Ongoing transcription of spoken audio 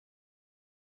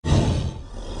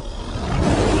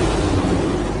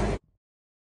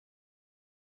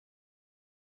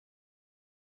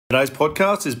Today's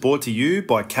podcast is brought to you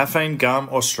by Caffeine Gum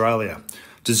Australia.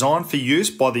 Designed for use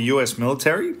by the US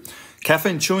military,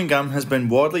 caffeine chewing gum has been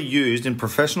widely used in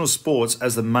professional sports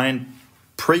as the main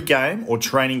pre-game or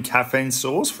training caffeine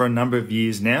source for a number of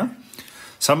years now.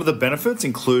 Some of the benefits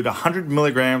include 100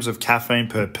 milligrams of caffeine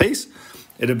per piece.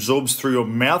 It absorbs through your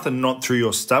mouth and not through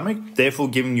your stomach, therefore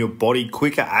giving your body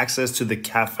quicker access to the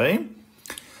caffeine.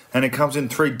 And it comes in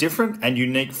 3 different and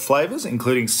unique flavours,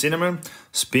 including cinnamon,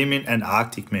 spearmint and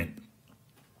Arctic mint.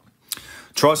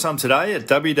 Try some today at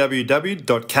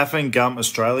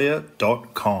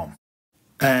www.caffeinegumaustralia.com.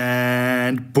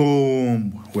 And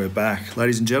boom, we're back.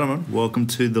 Ladies and gentlemen, welcome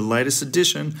to the latest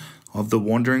edition of the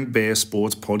Wandering Bear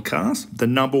Sports Podcast, the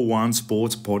number 1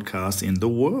 sports podcast in the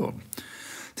world.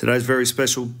 Today's very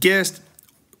special guest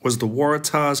was the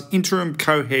Waratahs interim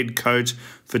co-head coach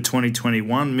for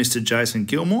 2021, Mr. Jason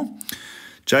Gilmore.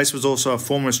 Jace was also a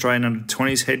former Australian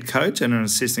under-20s head coach and an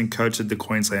assistant coach at the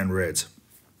Queensland Reds.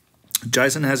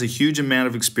 Jason has a huge amount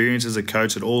of experience as a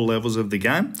coach at all levels of the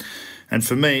game, and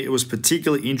for me, it was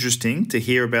particularly interesting to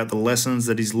hear about the lessons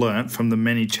that he's learnt from the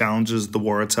many challenges the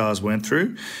Waratahs went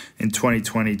through in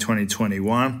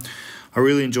 2020-2021. I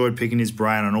really enjoyed picking his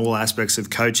brain on all aspects of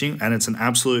coaching, and it's an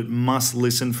absolute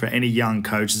must-listen for any young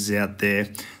coaches out there.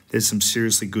 There's some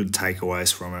seriously good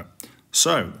takeaways from it.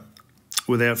 So,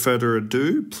 without further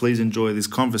ado, please enjoy this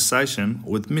conversation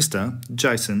with Mr.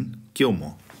 Jason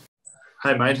Gilmore.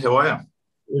 Hey, mate, how are you?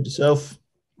 Good yourself?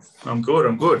 I'm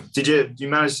good. Did you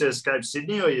manage to escape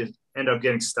Sydney, or you end up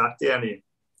getting stuck down here?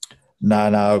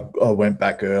 No, I went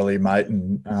back early, mate,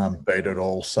 and beat it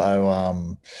all. So, I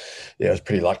was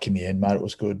pretty lucky in the end, mate. It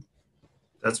was good.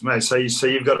 That's mate. So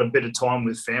you've got a bit of time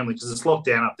with family because it's locked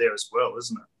down up there as well,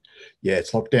 isn't it? Yeah,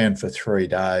 it's locked down for 3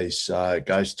 days. It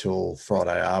goes till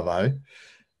Friday Arvo.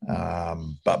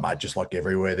 But, mate, just like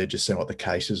everywhere, they're just seeing what the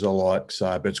cases are like.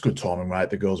 So, but it's good timing, mate.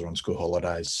 The girls are on school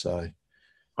holidays. So,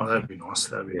 that'd be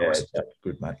nice. Nice. That's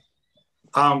good, mate.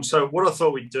 So what I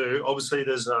thought we'd do, obviously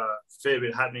there's a fair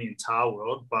bit happening in TAR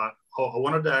world, but I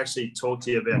wanted to actually talk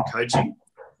to you about coaching.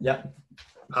 Yeah.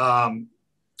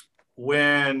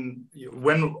 When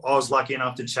I was lucky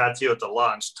enough to chat to you at the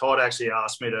lunch, Todd actually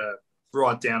asked me to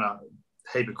write down a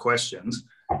heap of questions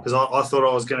because I thought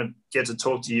I was going to get to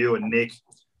talk to you and Nick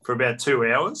for about 2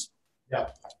 hours. Yeah.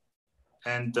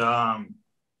 And then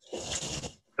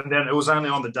it was only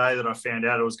on the day that I found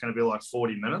out it was going to be like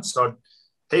 40 minutes. So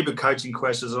heap of coaching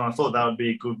questions, and I thought that would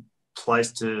be a good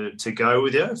place to go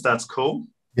with you, if that's cool.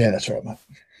 Yeah, that's right, mate.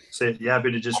 So you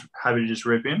happy to just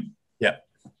rip in? Yeah,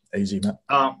 easy, mate.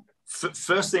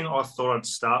 First thing I thought I'd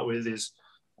start with is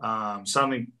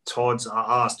something Todd's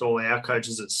asked all our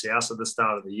coaches at South at the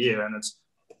start of the year, and it's,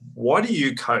 why do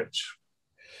you coach?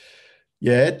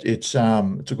 Yeah, it's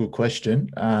a good question.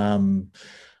 I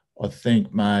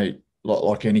think, mate,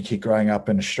 like any kid growing up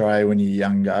in Australia when you're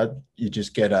younger, you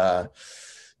just get a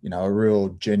real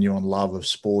genuine love of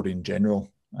sport in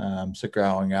general. So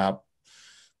growing up,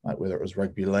 like whether it was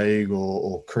rugby league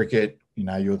or cricket,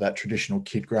 you're that traditional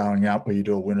kid growing up where you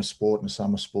do a winter sport and a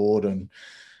summer sport. And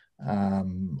I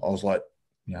was like,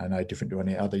 no different to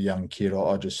any other young kid.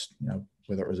 I just,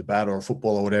 whether it was a bat or a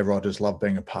football or whatever, I just loved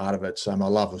being a part of it. So my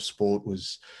love of sport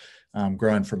was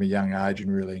grown from a young age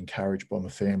and really encouraged by my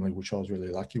family, which I was really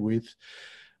lucky with.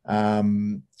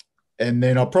 And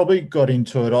then I probably got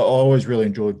into it. I always really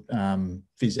enjoyed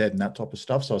phys ed and that type of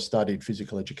stuff. So I studied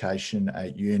physical education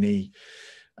at uni.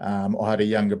 I had a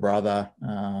younger brother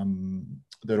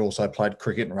that also played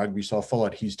cricket and rugby. So I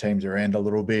followed his teams around a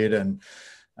little bit, and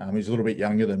he's a little bit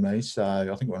younger than me. So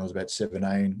I think when I was about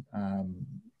 17,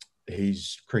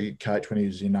 his cricket coach, when he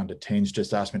was in under 10s,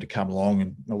 just asked me to come along,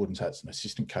 and I wouldn't say it's an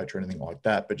assistant coach or anything like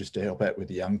that, but just to help out with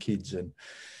the young kids. And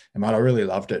mate, I really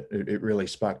loved it. It really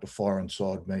sparked a fire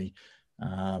inside me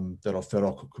that I felt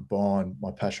I could combine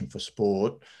my passion for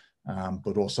sport,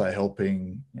 but also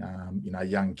helping,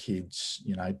 young kids,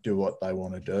 do what they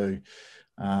want to do.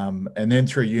 And then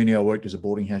through uni, I worked as a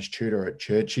boarding house tutor at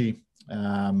Churchie.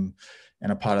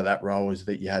 And a part of that role is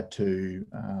that you had to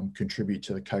contribute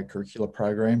to the co-curricular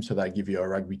program. So they give you a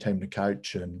rugby team to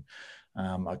coach and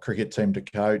a cricket team to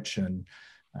coach, and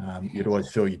you'd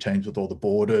always fill your teams with all the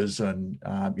boarders and,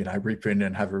 rip in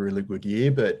and have a really good year.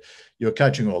 But you're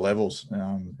coaching all levels.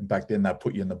 And back then they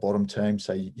put you in the bottom team.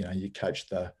 So, you coach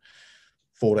the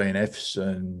 14Fs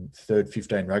and third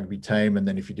 15 rugby team. And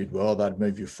then if you did well, they'd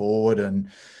move you forward.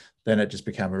 And then it just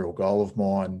became a real goal of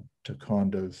mine to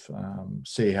kind of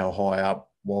see how high up,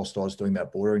 whilst I was doing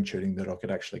that bordering tutoring, that I could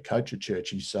actually coach at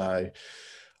Churchie. So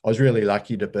I was really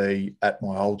lucky to be at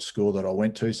my old school that I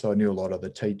went to. So I knew a lot of the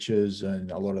teachers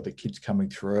and a lot of the kids coming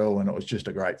through, and it was just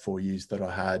a great 4 years that I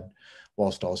had.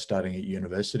 whilst I was studying at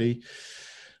university.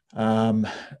 And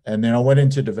then I went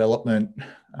into development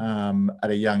at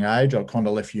a young age. I kind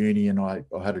of left uni and I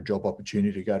had a job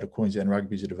opportunity to go to Queensland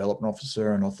Rugby as a development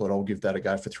officer. And I thought I'll give that a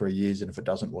go for 3 years. And if it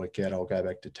doesn't work out, I'll go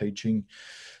back to teaching.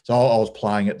 So I was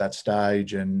playing at that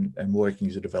stage and working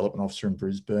as a development officer in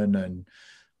Brisbane. And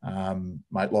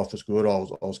mate, life was good.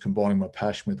 I was combining my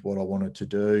passion with what I wanted to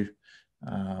do.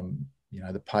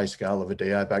 The pay scale of a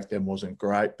DO back then wasn't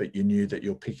great, but you knew that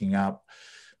you're picking up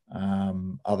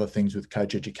other things with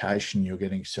coach education. You're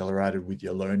getting accelerated with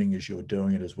your learning as you're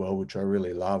doing it as well, which I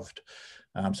really loved.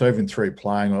 So even through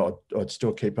playing, I'd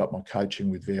still keep up my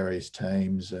coaching with various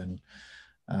teams. And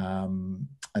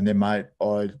then, mate,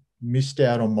 I missed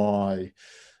out on my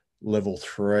level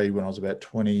 3 when I was about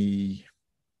 28.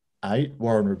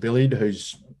 Warren Rebillid,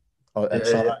 who's at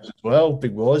Suns as well,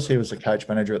 big was. He was the coach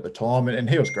manager at the time, and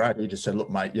he was great. He just said, look,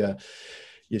 mate,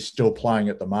 you're still playing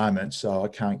at the moment, so I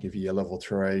can't give you a level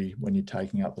 3 when you're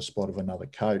taking up the spot of another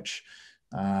coach.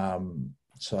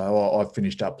 So I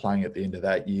finished up playing at the end of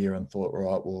that year and thought,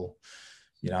 right, well,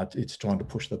 it's time to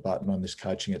push the button on this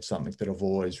coaching. It's something that I've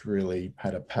always really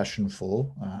had a passion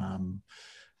for.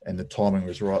 And the timing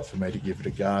was right for me to give it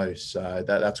a go. So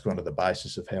that's kind of the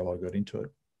basis of how I got into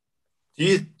it.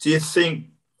 Do you think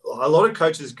a lot of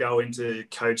coaches go into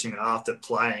coaching after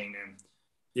playing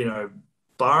and,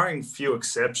 barring few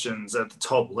exceptions at the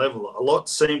top level, a lot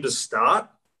seem to start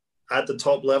at the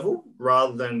top level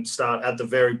rather than start at the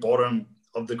very bottom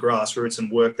of the grassroots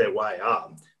and work their way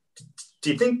up.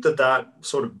 Do you think that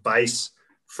sort of base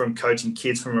from coaching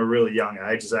kids from a really young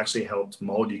age has actually helped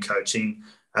mould your coaching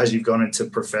as you've gone into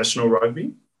professional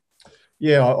rugby?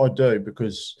 Yeah, I do,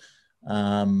 because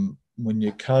when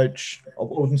you coach, I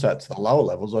wouldn't say it's the lower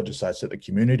levels, I'd just say it's at the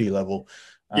community level.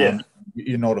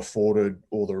 You're not afforded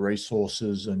all the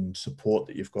resources and support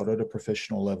that you've got at a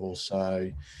professional level. So,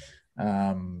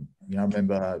 I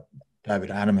remember David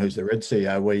Hannum, who's the Red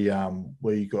CEO,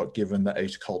 we got given the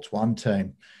East Colts 1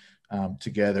 team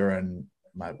together, and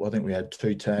mate, I think we had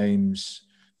 2 teams,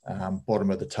 bottom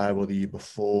of the table the year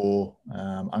before,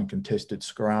 uncontested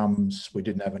scrums. We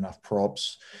didn't have enough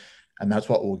props, and that's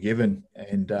what we were given.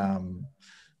 And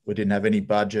we didn't have any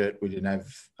budget. We didn't have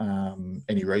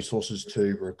any resources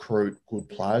to recruit good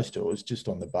players to. It was just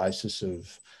on the basis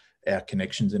of our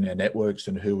connections and our networks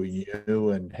and who we knew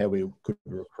and how we could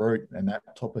recruit and that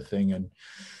type of thing. And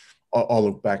I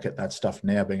look back at that stuff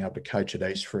now, being able to coach at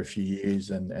East for a few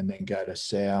years and then go to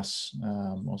South.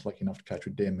 I was lucky enough to coach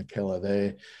with Dan McKellar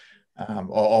there.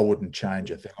 I wouldn't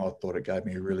change a thing. I thought it gave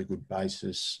me a really good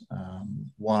basis.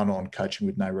 1, on coaching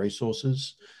with no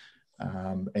resources.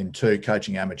 And 2,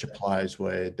 coaching amateur players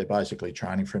where they're basically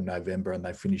training from November and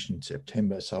they finish in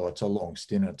September. So it's a long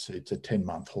stint. It's a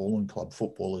 10-month haul in club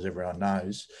football, as everyone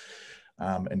knows.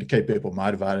 And to keep people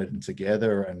motivated and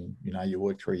together, and, you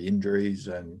work through injuries,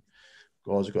 and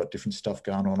guys have got different stuff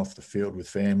going on off the field with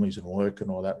families and work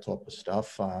and all that type of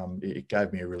stuff. It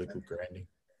gave me a really good grounding.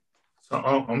 So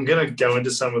I'm going to go into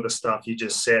some of the stuff you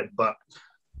just said, but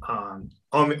I'm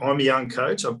a young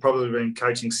coach. I've probably been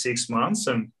coaching 6 months,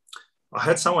 and I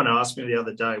had someone ask me the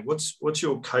other day, what's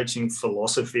your coaching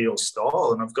philosophy or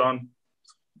style? And I've gone,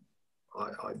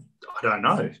 I don't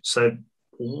know. So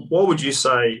what would you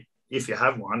say, if you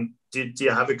have one, do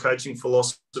you have a coaching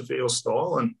philosophy or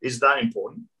style? And is that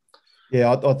important?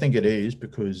 Yeah, I think it is,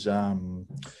 because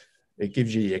it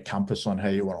gives you a compass on how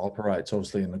you want to operate. So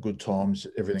obviously in the good times,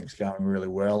 everything's going really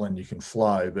well and you can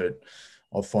flow. But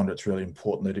I find it's really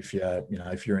important that if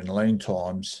you're in lean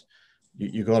times,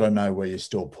 you got to know where you're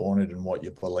still pointed and what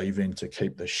you believe in to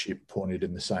keep the ship pointed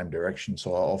in the same direction.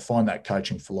 So I'll find that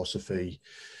coaching philosophy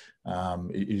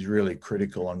is really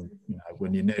critical. And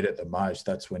when you need it the most,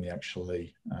 that's when you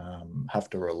actually have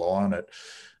to rely on it.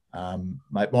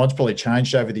 Mate, mine's probably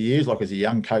changed over the years. Like, as a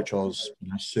young coach, I was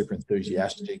super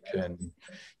enthusiastic and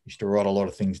used to write a lot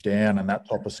of things down and that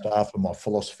type of stuff. And my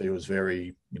philosophy was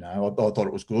very, I thought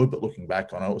it was good, but looking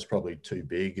back on it, it was probably too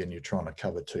big and you're trying to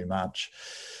cover too much.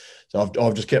 So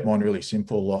I've just kept mine really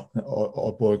simple.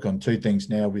 I work on 2 things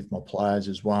now with my players.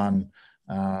 Is 1,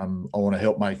 I want to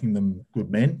help making them good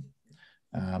men,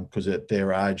 because at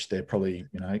their age, they're probably,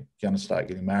 going to start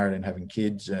getting married and having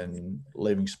kids and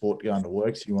leaving sport to go into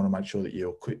work. So you want to make sure that you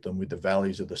equip them with the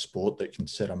values of the sport that can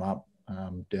set them up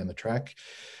down the track.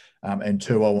 And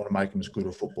 2, I want to make them as good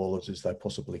of footballers as they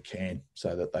possibly can,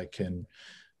 so that they can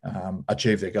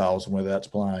achieve their goals. And whether that's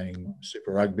playing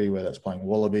Super Rugby, whether that's playing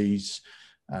Wallabies,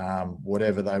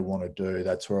 whatever they want to do,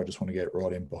 that's where I just want to get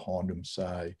right in behind them.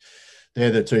 So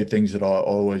they're the 2 things that I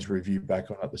always review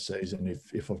back on at the season.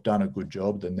 If I've done a good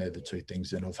job, then they're the 2 things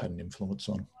that I've had an influence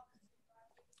on.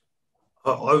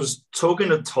 I was talking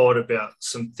to Todd about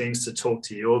some things to talk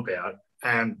to you about.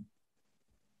 And,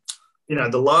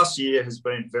 the last year has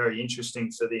been very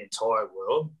interesting for the entire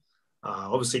world.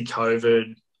 Obviously,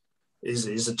 COVID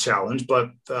is a challenge,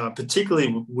 but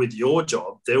particularly with your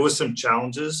job, there were some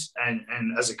challenges. And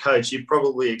as a coach, you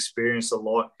probably experienced a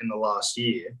lot in the last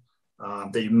year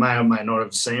that you may or may not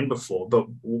have seen before. But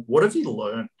what have you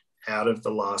learned out of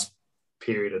the last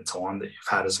period of time that you've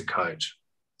had as a coach?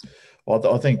 Well,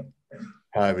 I think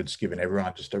COVID's given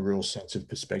everyone just a real sense of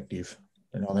perspective.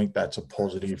 And I think that's a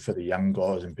positive for the young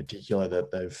guys in particular,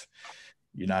 that they've,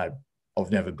 I've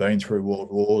never been through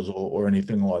world wars or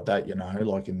anything like that,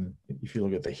 if you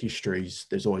look at the histories,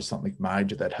 there's always something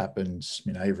major that happens,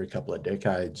 every couple of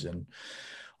decades. And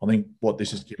I think what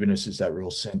this has given us is that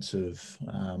real sense of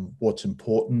what's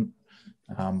important,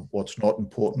 what's not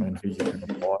important, and who you can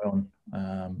rely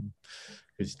on.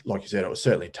 Because like you said, it was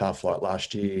certainly tough. Like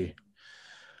last year,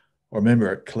 I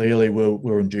remember it clearly. We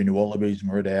were in Junior Wallabies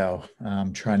and we're at our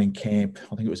training camp.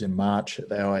 I think it was in March at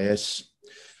the OAS.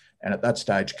 And at that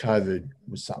stage, COVID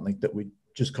was something that we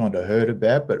just kind of heard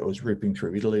about, but it was ripping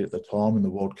through Italy at the time, and the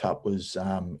World Cup was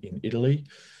in Italy.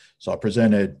 So I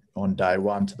presented on day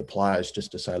one to the players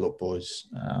just to say, look, boys,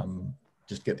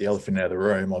 just get the elephant out of the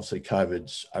room. Obviously,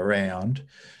 COVID's around.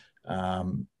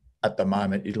 At the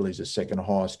moment, Italy's the second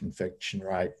highest infection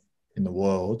rate in the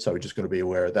world. So we just got to be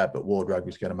aware of that. But World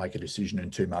Rugby's going to make a decision in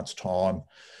 2 months' time.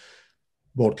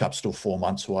 World Cup's still 4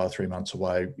 months away, 3 months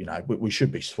away. We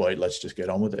should be sweet. Let's just get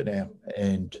on with it now.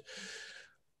 And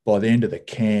by the end of the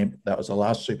camp, that was the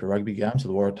last Super Rugby game. So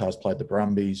the Waratahs played the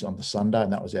Brumbies on the Sunday,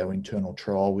 and that was our internal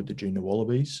trial with the Junior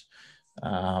Wallabies.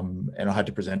 And I had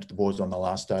to present to the boys on the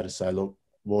last day to say, look,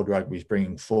 World Rugby's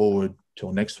bringing forward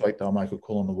till next week. They'll make a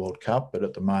call on the World Cup. But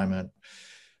at the moment,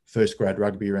 first grade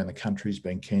rugby around the country has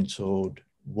been cancelled.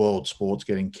 World sports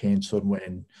getting cancelled.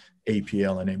 When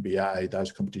EPL and NBA,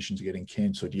 those competitions are getting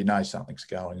cancelled, something's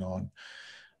going on.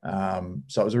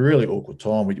 So it was a really awkward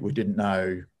time. We didn't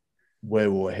know where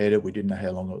we were headed. We didn't know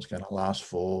how long it was going to last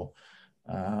for.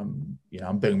 I'm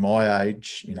being my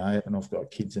age, and I've got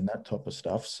kids and that type of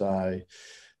stuff. So,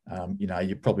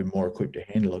 you're probably more equipped to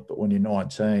handle it. But when you're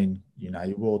 19,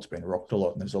 your world's been rocked a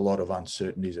lot and there's a lot of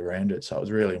uncertainties around it. So it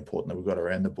was really important that we got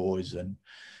around the boys and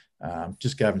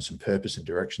just gave them some purpose and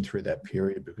direction through that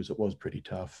period, because it was pretty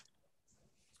tough.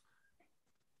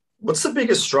 What's the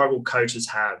biggest struggle coaches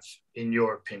have, in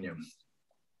your opinion?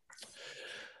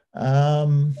 I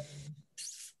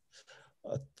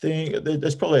think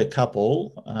there's probably a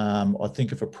couple. I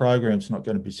think if a program's not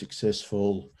going to be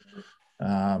successful,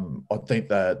 I think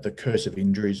that the curse of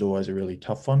injury is always a really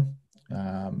tough one.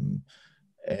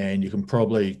 And you can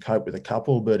probably cope with a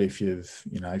couple, but if you've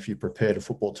prepared a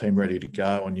football team ready to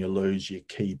go and you lose your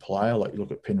key player, like you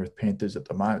look at Penrith Panthers at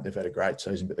the moment, they've had a great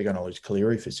season, but they're going to lose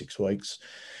Cleary for 6 weeks.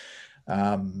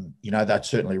 That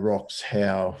certainly rocks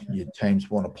how your teams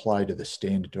want to play to the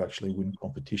standard to actually win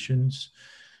competitions.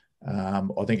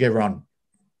 I think everyone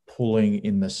pulling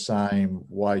in the same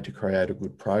way to create a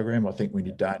good program. I think when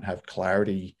you don't have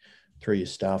clarity through your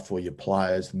staff or your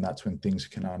players, and that's when things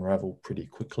can unravel pretty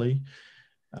quickly.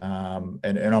 And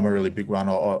I'm a really big one.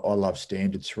 I love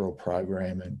standards through a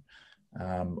program,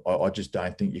 and I just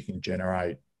don't think you can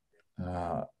generate,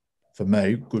 for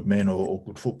me, good men or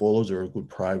good footballers or a good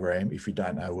program if you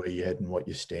don't know where you're heading and what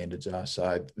your standards are.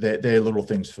 So they're little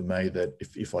things for me that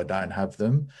if I don't have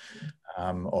them,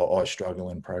 I struggle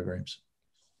in programs.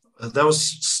 That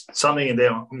was something in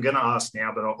there I'm going to ask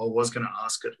now, but I was going to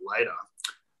ask it later.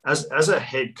 As a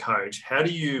head coach, how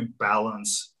do you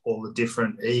balance all the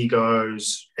different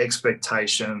egos,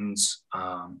 expectations,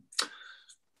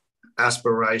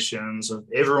 aspirations of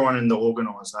everyone in the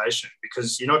organisation?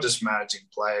 Because you're not just managing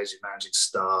players, you're managing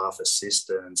staff,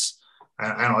 assistants,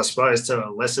 and I suppose to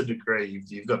a lesser degree,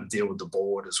 you've got to deal with the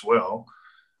board as well.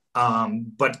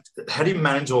 But how do you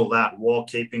manage all that while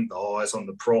keeping the eyes on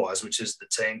the prize, which is the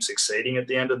team succeeding at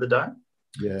the end of the day?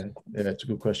 Yeah, it's a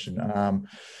good question.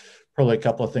 Probably a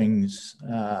couple of things.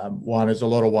 One is a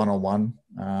lot of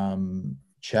one-on-one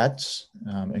chats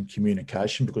and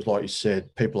communication, because like you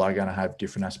said, people are going to have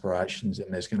different aspirations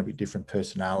and there's going to be different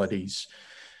personalities.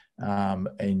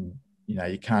 And,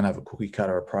 you can't have a cookie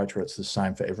cutter approach where it's the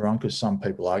same for everyone, because some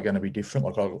people are going to be different.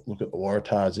 Like I look at the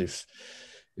Waratahs, if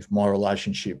my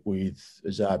relationship with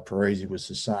Azad Parisi was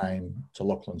the same to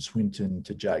Lachlan Swinton,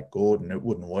 to Jake Gordon, it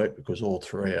wouldn't work, because all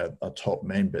three are top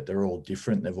men, but they're all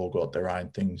different. They've all got their own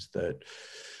things that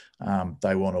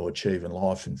they want to achieve in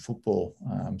life and football.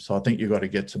 So I think you've got to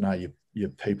get to know your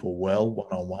people well,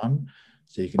 one-on-one,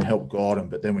 so you can help guide them.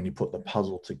 But then when you put the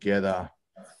puzzle together,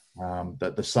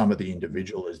 That the sum of the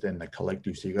individual is then the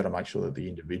collective. So you've got to make sure that the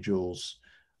individuals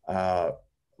are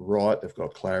right, they've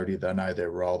got clarity, they know their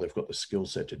role, they've got the skill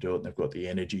set to do it, and they've got the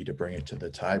energy to bring it to the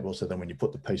table. So then when you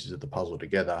put the pieces of the puzzle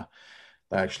together,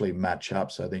 they actually match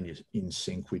up. So then you're in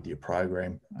sync with your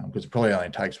program, because it probably only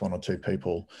takes one or two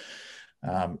people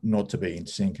not to be in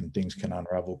sync, and things can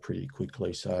unravel pretty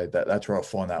quickly. So that's where I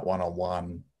find that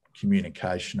one-on-one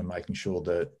communication and making sure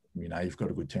that, you know, you've got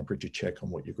a good temperature check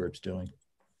on what your group's doing.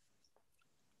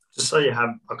 Just so you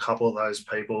have a couple of those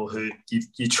people who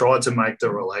you try to make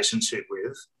the relationship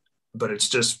with, but it's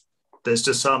just, there's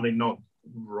just something not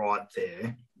right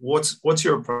there. What's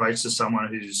your approach to someone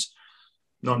who's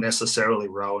not necessarily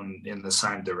rowing in the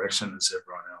same direction as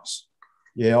everyone else?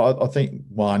 Yeah, I think,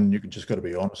 one, you just got to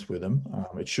be honest with them.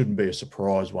 It shouldn't be a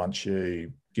surprise once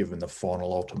you give them the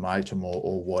final ultimatum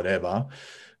or whatever.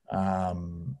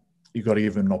 You've got to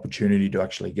give them an opportunity to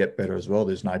actually get better as well.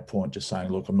 There's no point just saying,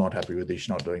 look, I'm not happy with this,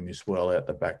 you're not doing this well, out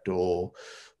the back door.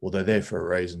 Well, they're there for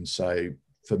a reason. So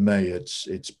for me,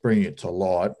 it's bringing it to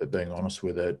light, but being honest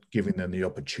with it, giving them the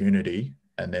opportunity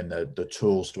and then the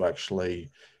tools to actually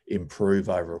improve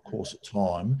over a course of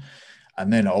time.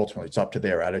 And then ultimately it's up to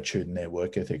their attitude and their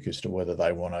work ethic as to whether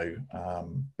they want to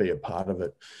be a part of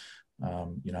it.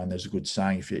 You know, and there's a good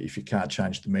saying, if you can't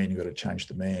change the man, you've got to change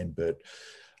the man. But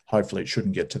hopefully it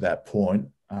shouldn't get to that point.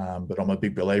 But I'm a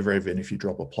big believer, even if you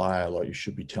drop a player, like, you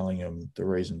should be telling them the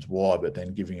reasons why, but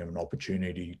then giving them an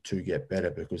opportunity to get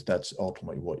better, because that's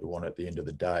ultimately what you want at the end of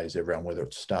the day, is everyone, whether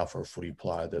it's staff or a footy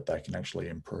player, that they can actually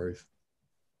improve.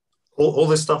 All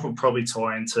this stuff will probably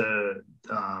tie into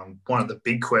one of the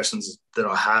big questions that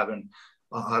I have. And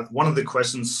one of the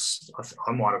questions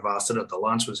I might have asked it at the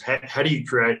lunch was, how do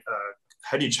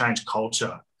you change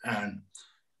culture? And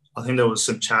I think there was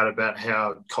some chat about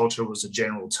how culture was a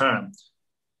general term.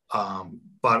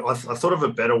 But I thought of a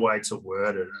better way to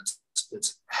word it.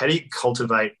 It's how do you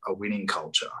cultivate a winning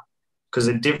culture? Because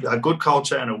a good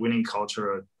culture and a winning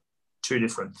culture are two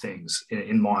different things,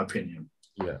 in my opinion.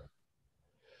 Yeah.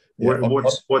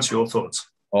 What's your thoughts?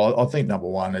 I think number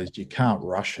one is you can't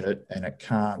rush it, and it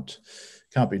can't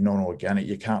be non-organic.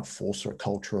 You can't force a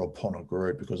culture upon a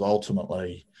group, because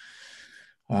ultimately,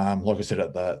 like I said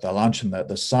at the luncheon, that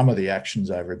the sum of the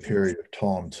actions over a period of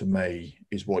time, to me,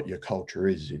 is what your culture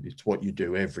is. It's what you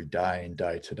do every day and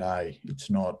day to day.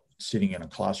 It's not sitting in a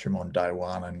classroom on day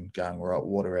one and going, right,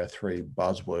 what are our three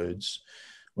buzzwords,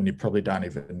 when you probably don't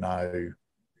even know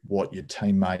what your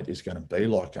teammate is going to be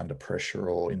like under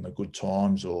pressure, or in the good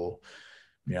times, or,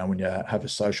 you know, when you have a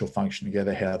social function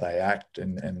together, how they act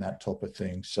and that type of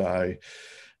thing. So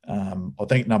I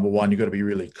think number one, you've got to be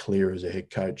really clear as a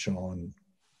head coach on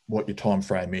what your time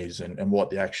frame is and what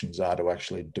the actions are to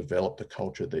actually develop the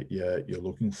culture that you're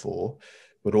looking for.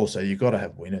 But also, you've got to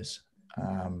have winners.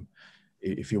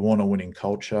 If you want a winning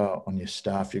culture on your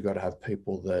staff, you've got to have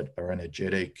people that are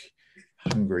energetic,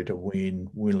 hungry to win,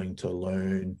 willing to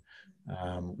learn,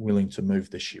 willing to move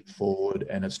the ship forward.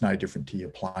 And it's no different to your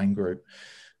playing group.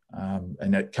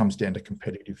 And that comes down to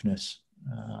competitiveness.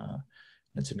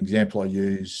 It's an example I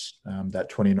use, that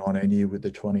 2019 year with the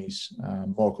 20s.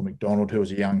 Michael McDonald, who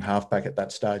was a young halfback at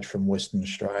that stage from Western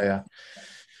Australia,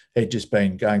 he'd just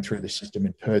been going through the system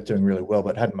in Perth, doing really well,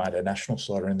 but hadn't made a national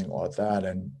side or anything like that.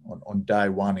 And on day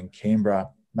one in Canberra,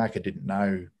 Macca didn't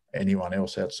know anyone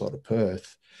else outside of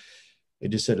Perth. He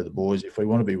just said to the boys, if we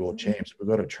want to be world champs, we've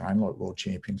got to train like world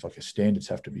champions. Like, our standards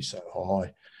have to be so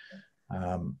high.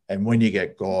 And when you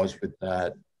get guys with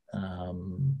that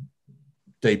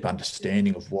deep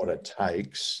understanding of what it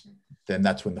takes, then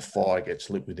that's when the fire gets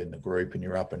lit within the group and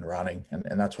you're up and running.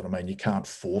 And that's what I mean. You can't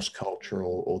force culture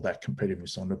or that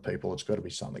competitiveness onto people. It's got to be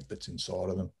something that's inside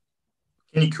of them.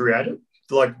 Can you create it?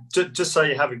 Like, just say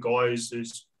you have a guy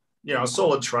who's you know, a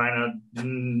solid trainer,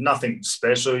 nothing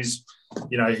special.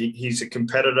 He's a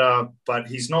competitor, but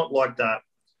he's not like that,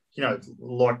 you know,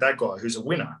 like that guy who's a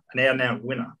winner, an out-and-out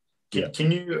winner.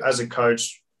 Can you, as a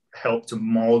coach, help to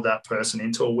mold that person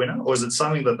into a winner, or is it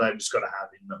something that they've just got to have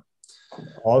in them?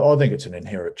 I think it's an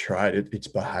inherent trait. It's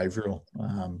behavioural.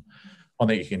 I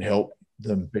think you can help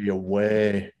them be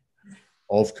aware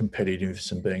of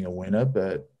competitiveness and being a winner,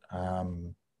 but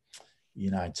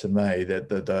you know, to me, that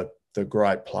the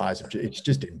great players, it's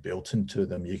just inbuilt into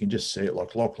them. You can just see it.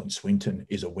 Like Lachlan Swinton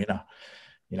is a winner.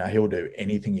 You know, he'll do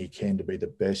anything he can to be the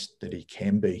best that he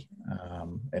can be,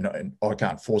 and I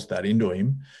can't force that into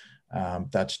him.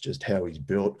 That's just how he's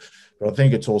built. But I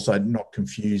think it's also not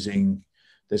confusing.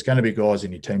 There's going to be guys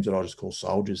in your teams that I just call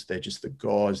soldiers. They're just the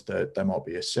guys that they might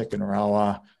be a second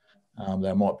rower.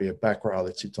 They might be a back rower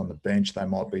that sits on the bench. They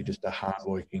might be just a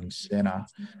hardworking centre.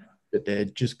 but they're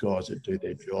just guys that do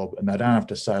their job, and they don't have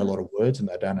to say a lot of words and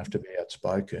they don't have to be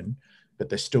outspoken, but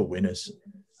they're still winners.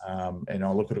 And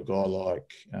I look at a guy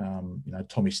like,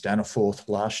 Tommy Staniforth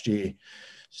last year.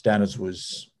 Stanners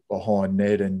was behind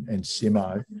Ned and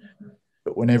Simo,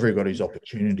 but whenever he got his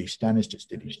opportunity, Stanners just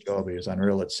did his job. He was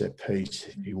unreal at set piece.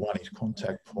 He won his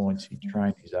contact points. He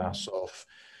trained his ass off.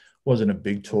 Wasn't a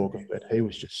big talker, but he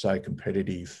was just so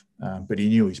competitive. But he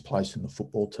knew his place in the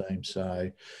football team.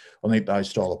 So I think those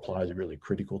style of players are really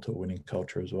critical to a winning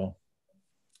culture as well.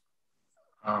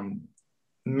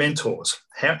 Mentors.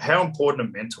 How important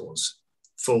are mentors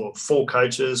for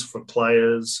coaches, for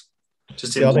players,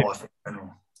 just in life in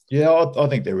general? Yeah, I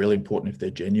think they're really important if they're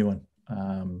genuine.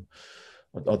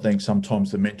 I think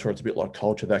sometimes the mentor, it's a bit like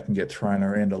culture, that can get thrown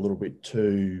around a little bit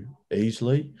too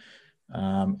easily.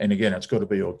 And again, it's got to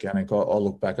be organic. I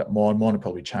look back at mine. Mine have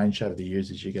probably changed over the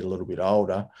years as you get a little bit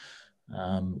older.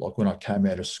 Like when I came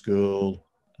out of school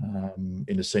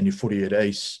into senior footy at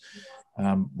East,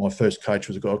 my first coach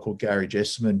was a guy called Gary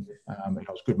Jessamine, and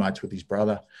I was good mates with his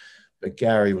brother. But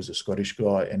Gary was a Scottish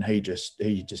guy, and he just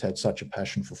had such a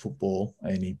passion for football,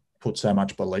 and he put so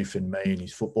much belief in me and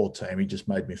his football team. He just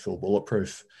made me feel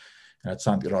bulletproof. And it's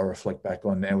something that I reflect back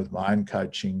on now with my own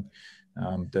coaching.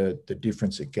 The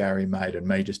difference that Gary made and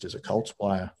me just as a Colts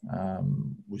player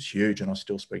was huge, and I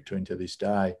still speak to him to this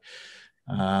day.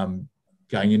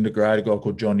 Going into grade, a guy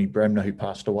called Johnny Bremner who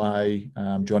passed away.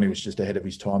 Johnny was just ahead of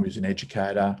his time. He was an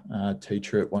educator,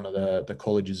 teacher at one of the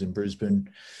colleges in Brisbane.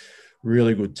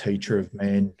 Really good teacher of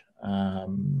men,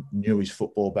 knew his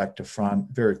football back to front,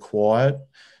 very quiet.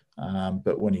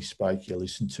 But when he spoke, you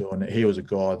listened to him. And he was a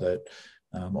guy that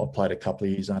I played a couple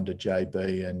of years under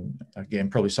JB, and again,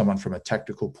 probably someone from a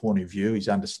tactical point of view. His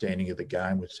understanding of the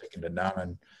game was second to none,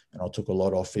 and I took a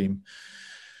lot off him.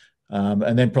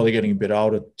 And then probably getting a bit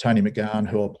older, Tony McGahn,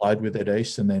 who I played with at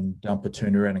East, and then Dumper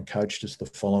turned around and coached us the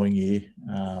following year.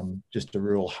 Just a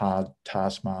real hard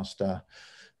taskmaster,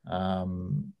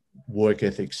 work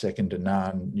ethic second to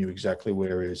none, knew exactly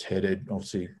where he was headed.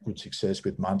 Obviously, good success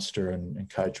with Munster and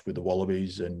coached with the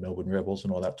Wallabies and Melbourne Rebels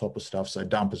and all that type of stuff. So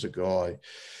Dumper's a guy,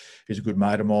 he's a good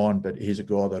mate of mine, but he's a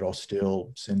guy that I'll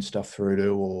still send stuff through to,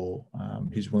 or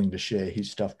he's willing to share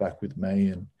his stuff back with me,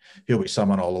 and he'll be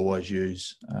someone I'll always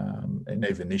use. And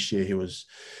even this year, he was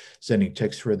sending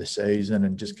texts through the season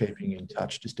and just keeping in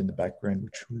touch just in the background,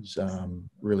 which was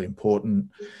really important.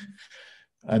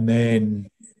 And then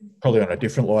probably on a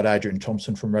different light, Adrian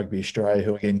Thompson from Rugby Australia,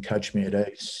 who again coached me at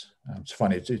East. It's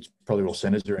funny, it's probably all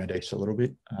centres around East a little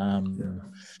bit.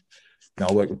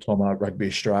 I worked with Tomo at Rugby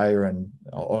Australia, and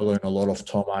I learned a lot off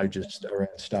Tomo just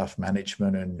around staff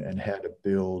management and how to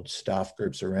build staff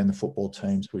groups around the football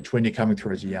teams, which when you're coming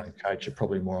through as a young coach, you're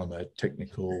probably more on the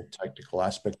technical, tactical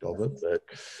aspect of it. But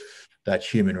that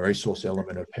human resource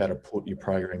element of how to put your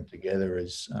program together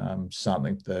is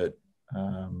something that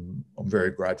I'm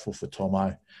very grateful for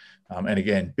Tomo. And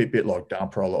again, bit like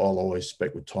Dumper, I'll always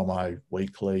speak with Tomo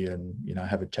weekly and,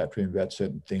 have a chat to him about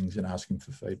certain things and ask him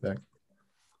for feedback.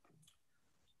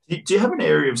 Do you have an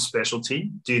area of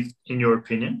specialty, in your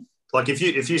opinion? Like if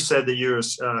you said that you're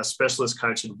a specialist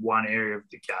coach in one area of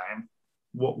the game,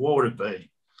 what would it be?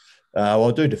 Well,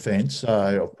 I do defence,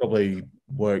 so I've probably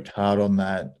worked hard on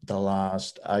that the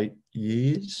last 8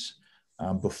 years.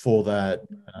 Before that,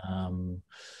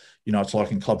 it's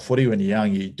like in club footy when you're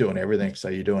young, you're doing everything. So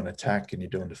you're doing attack and you're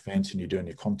doing defence and you're doing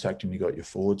your contact and you got your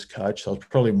forwards coach. So I was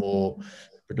probably more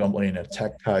predominantly an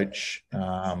attack coach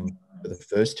for the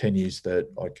first 10 years that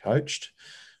I coached.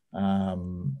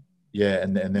 And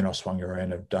then I swung around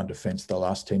and have done defence the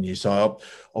last 10 years. So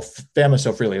I found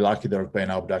myself really lucky that I've been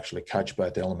able to actually coach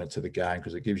both elements of the game,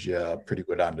 because it gives you a pretty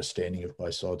good understanding of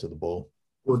both sides of the ball.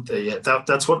 Well, yeah,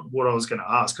 that's what I was going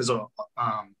to ask, because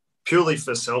purely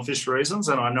for selfish reasons,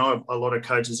 and I know a lot of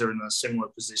coaches are in a similar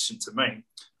position to me.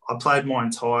 I played my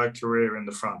entire career in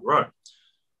the front row.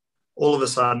 All of a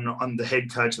sudden, I'm the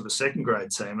head coach of a second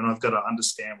grade team, and I've got to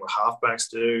understand what halfbacks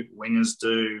do, wingers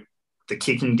do, the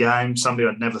kicking game, something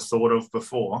I'd never thought of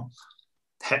before.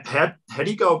 How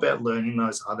do you go about learning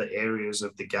those other areas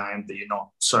of the game that you're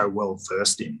not so well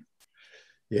versed in?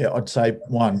 Yeah, I'd say,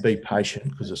 one, be patient,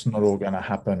 because it's not all going to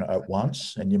happen at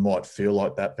once. And you might feel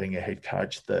like that being a head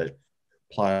coach, that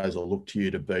players will look to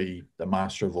you to be the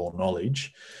master of all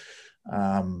knowledge.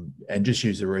 And just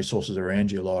use the resources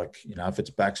around you. Like, if it's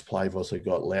backs play, we've also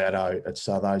got Laudo at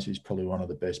Southays, who's probably one of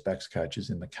the best backs coaches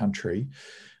in the country.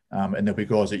 And there'll be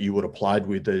guys that you would have played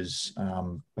with as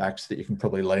backs that you can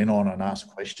probably lean on and ask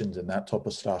questions and that type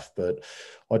of stuff. But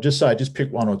I'd just say, just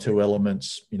pick one or two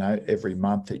elements, every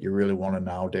month that you really want to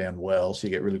nail down well, so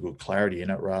you get really good clarity in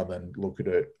it, rather than look at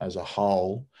it as a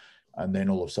whole and then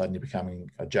all of a sudden you're becoming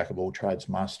a jack of all trades,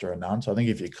 master of none. So I think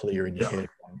if you're clear in your head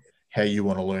on how you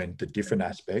want to learn the different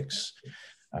aspects,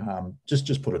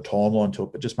 just put a timeline to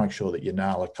it, but just make sure that you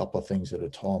nail a couple of things at a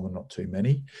time and not too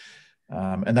many.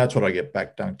 And that's what I get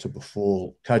back down to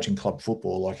before. Coaching club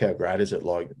football, like how great is it?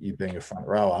 Like you being a front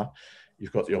rower,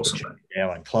 you've got the opportunity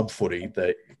now in club footy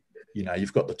that, you know,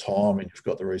 you've got the time and you've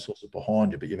got the resources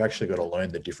behind you, but you've actually got to learn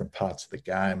the different parts of the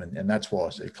game. And that's why I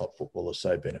see club football is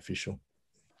so beneficial.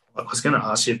 I was going to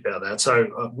ask you about that. So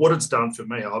what it's done for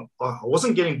me, I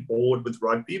wasn't getting bored with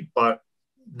rugby, but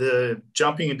the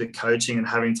jumping into coaching and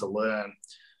having to learn,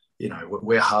 you know,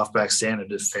 where halfback stand and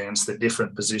defence, the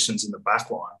different positions in the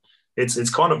back line, it's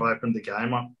kind of opened the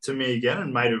game up to me again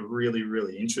and made it really,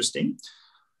 really interesting.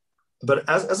 But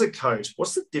as a coach,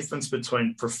 what's the difference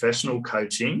between professional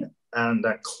coaching and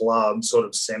that club sort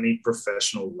of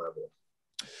semi-professional level?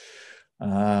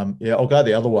 I'll go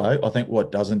the other way. I think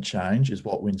what doesn't change is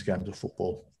what wins games of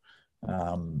football.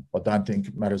 I don't think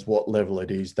it matters what level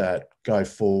it is that go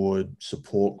forward,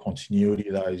 support, continuity,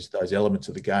 those elements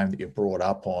of the game that you're brought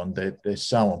up on, they're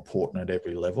so important at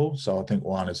every level. So I think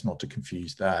one is not to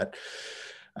confuse that.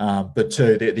 But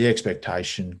two, the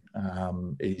expectation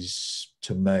is,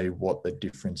 to me, what the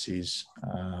difference is.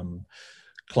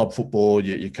 Club football,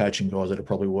 you're coaching guys that are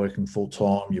probably working full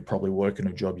time. You're probably working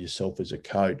a job yourself as a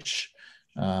coach.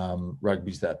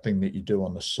 Rugby's that thing that you do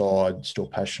on the side, still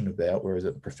passionate about, whereas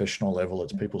at the professional level,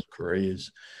 it's people's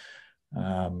careers. You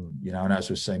know, and as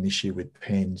we've seen this year with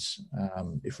Pens,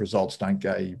 if results don't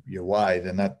go your way,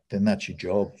 then that's your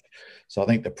job. So I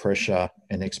think the pressure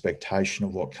and expectation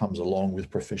of what comes along with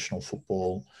professional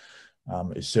football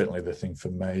is certainly the thing for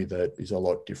me that is a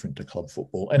lot different to club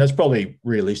football. And it's probably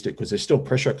realistic because there's still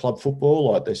pressure at club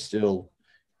football. Like there's still,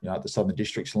 you know, at the Southern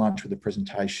Districts lunch with the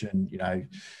presentation, you know,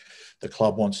 the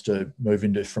club wants to move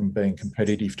into from being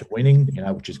competitive to winning, you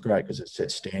know, which is great because it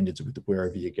sets standards with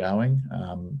wherever you're going.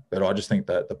 But I just think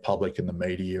that the public and the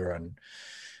media and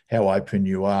how open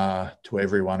you are to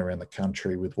everyone around the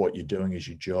country with what you're doing as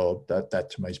your job, that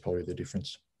to me is probably the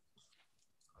difference.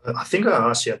 I think I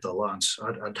asked you at the lunch.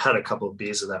 I'd had a couple of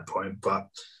beers at that point, but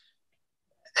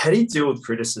how do you deal with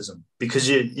criticism? Because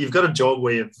you've got a job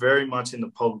where you're very much in the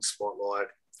public spotlight.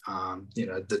 You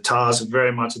know, the Tars are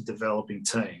very much a developing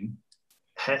team.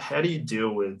 How do you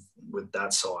deal with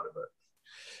that side of it?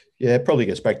 Yeah, it probably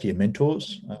gets back to your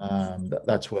mentors.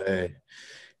 That's where,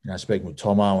 you know, speaking with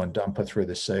Tomo and Dumper through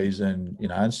the season, you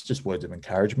know, it's just words of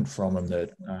encouragement from them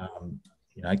that,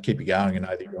 you know, keep you going and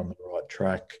know that you're on the right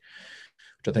track,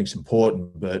 which I think is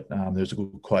important. But there's a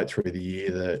good quote through the year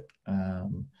that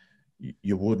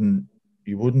you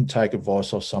wouldn't take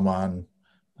advice off someone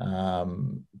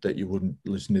that you wouldn't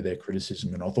listen to their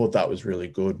criticism. And I thought that was really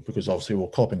good because obviously we're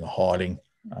copping a hiding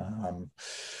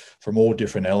from all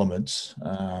different elements.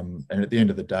 And at the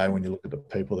end of the day, when you look at the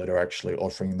people that are actually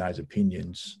offering those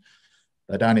opinions,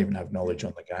 they don't even have knowledge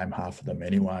on the game, half of them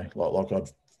anyway. Like I'd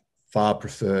far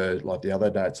prefer, like the other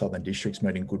day at Southern Districts,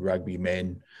 meeting good rugby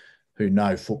men who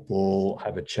know football,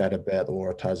 have a chat about the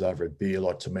Waratahs over a beer.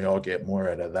 Like to me, I get more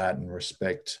out of that and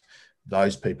respect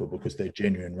those people because they're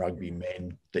genuine rugby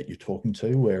men that you're talking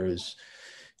to. Whereas,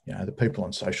 you know, the people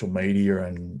on social media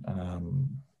and,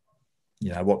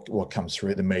 you know, what comes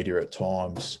through the media at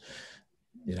times,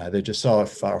 you know, they're just so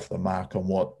far off the mark on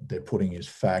what they're putting as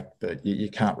fact, but you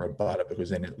can't rebut it because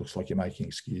then it looks like you're making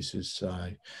excuses. So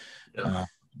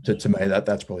to me,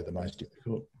 that's probably the most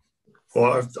difficult.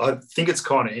 Well, I think it's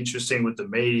kind of interesting with the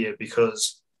media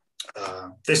because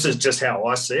this is just how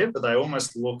I see it, but they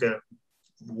almost look at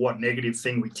what negative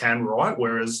thing we can write,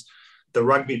 whereas the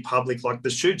rugby public, like the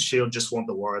Shute Shield, just want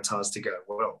the Waratahs to go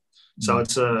well.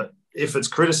 So if it's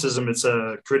criticism, it's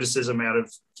a criticism out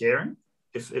of caring,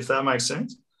 if that makes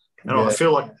sense. And I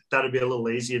feel like that'd be a little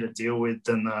easier to deal with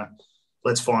than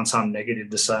let's find something negative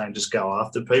to say and just go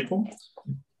after people.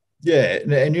 Yeah,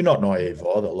 and you're not naive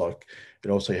either. Like it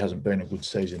also hasn't been a good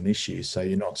season this year, so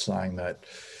you're not saying that,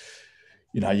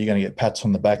 you know, you're going to get pats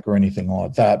on the back or anything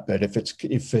like that. But if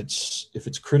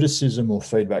it's criticism or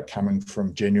feedback coming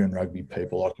from genuine rugby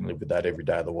people, I can live with that every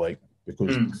day of the week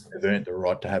because they've earned the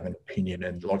right to have an opinion.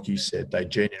 And like you said, they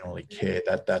genuinely care.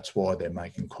 That's why they're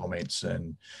making comments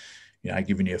and, you know,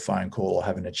 giving you a phone call or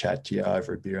having a chat to you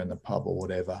over a beer in the pub or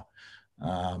whatever.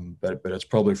 But it's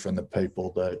probably from the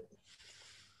people that,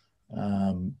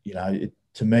 you know,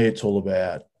 to me, it's all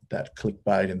about that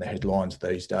clickbait and the headlines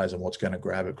these days and what's going to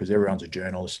grab it because everyone's a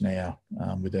journalist now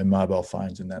with their mobile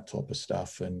phones and that type of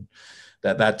stuff. And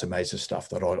that to me is the stuff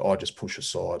that I just push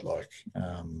aside. Like,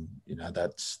 you know,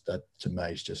 that to me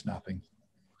is just nothing.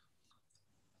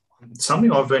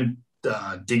 Something I've been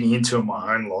digging into in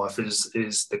my own life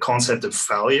is the concept of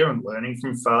failure and learning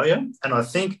from failure. And I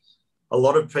think a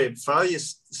lot of people, failure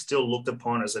is still looked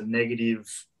upon as a negative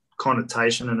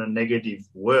connotation and a negative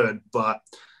word, but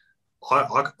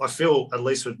I feel, at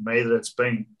least with me, that it's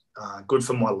been good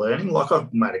for my learning. Like,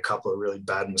 I've made a couple of really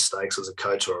bad mistakes as a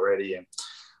coach already, and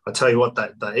I tell you what,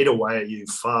 they eat away at you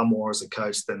far more as a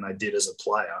coach than they did as a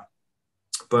player.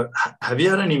 But have you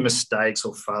had any mistakes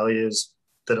or failures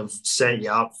that have set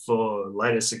you up for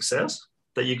later success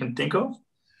that you can think of?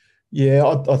 Yeah,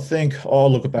 I think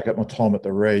I'll look back at my time at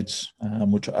the Reds,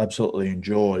 which I absolutely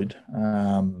enjoyed.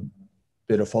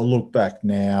 But if I look back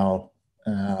now,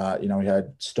 we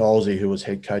had Stolzy, who was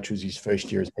head coach, was his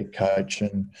first year as head coach,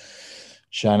 and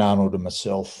Shane Arnold and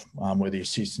myself were the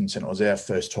assistants, and it was our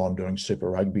first time doing Super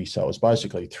Rugby. So it was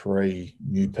basically three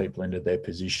new people into their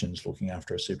positions looking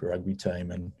after a Super Rugby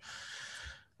team, and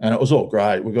it was all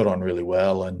great. We got on really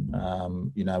well,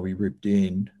 and we ripped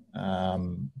in.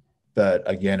 But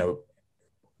again,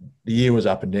 the year was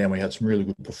up and down. We had some really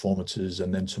good performances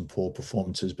and then some poor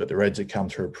performances, but the Reds had come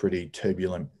through a pretty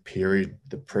turbulent period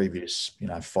the previous,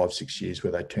 5-6 years,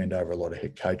 where they turned over a lot of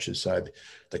head coaches. So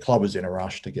the club was in a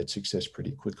rush to get success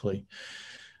pretty quickly.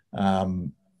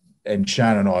 And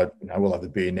Shane and I, we'll have a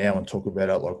beer now and talk about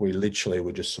it. Like, we literally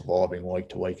were just surviving week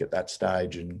to week at that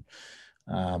stage. And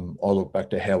I look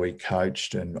back to how we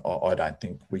coached, and I don't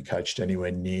think we coached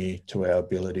anywhere near to our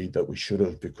ability that we should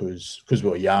have, because we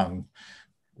were young.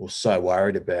 We were so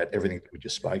worried about everything that we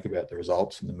just spoke about, the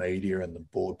results and the media and the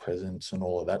board presence and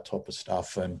all of that type of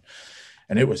stuff. And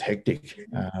it was hectic.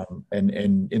 And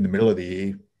in the middle of the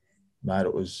year, mate,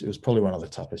 it was probably one of the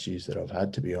toughest years that I've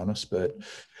had, to be honest. But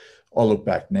I look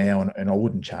back now and I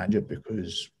wouldn't change it,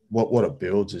 because what it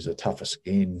builds is a tougher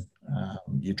skin.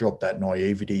 You drop that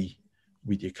naivety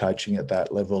with your coaching at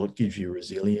that level. It gives you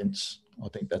resilience. I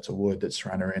think that's a word that's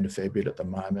thrown around a fair bit at the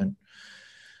moment.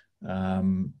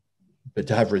 But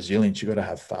to have resilience, you've got to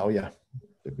have failure,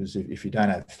 because if you don't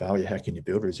have failure, how can you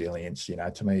build resilience?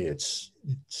 To me, it's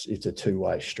a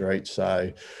two-way street.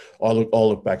 So I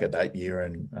look back at that year,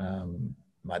 and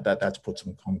mate, that's put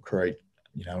some concrete,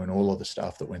 in all of the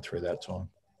stuff that went through that time.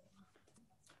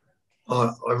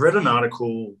 I read an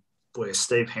article where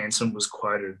Steve Hansen was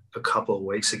quoted a couple of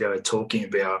weeks ago talking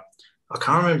about, I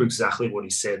can't remember exactly what he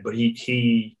said, but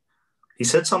he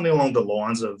said something along the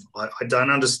lines of, I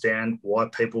don't understand why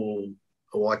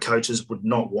coaches would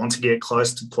not want to get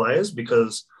close to players,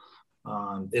 because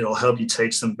it'll help you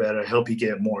teach them better, help you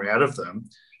get more out of them.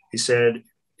 He said,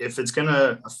 if it's going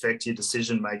to affect your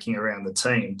decision-making around the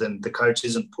team, then the coach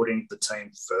isn't putting the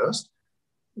team first.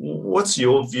 What's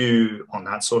your view on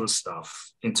that sort of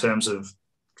stuff in terms of,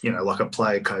 like a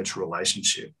player-coach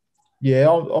relationship?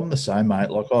 Yeah, I'm the same, mate.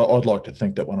 Like, I'd like to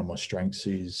think that one of my strengths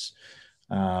is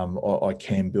I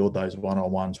can build those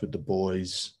one-on-ones with the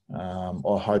boys.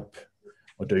 I hope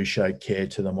I do show care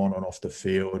to them on and off the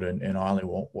field, and I only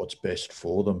want what's best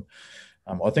for them.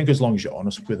 I think as long as you're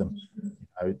honest with them,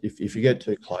 if you get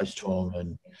too close to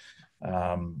them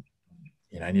and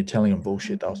you're telling them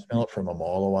bullshit, they'll smell it from a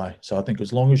mile away. So I think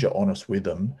as long as you're honest with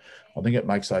them, I think it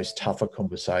makes those tougher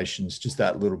conversations just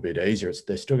that little bit easier.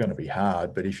 They're still going to be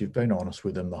hard, but if you've been honest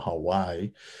with them the whole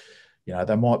way,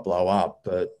 they might blow up,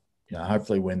 but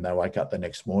hopefully when they wake up the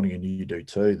next morning, and you do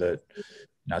too, that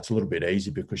it's a little bit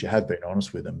easier because you have been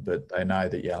honest with them, but they know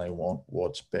that you only want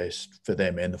what's best for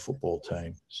them and the football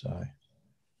team. So,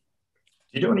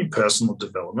 do you do any personal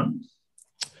development?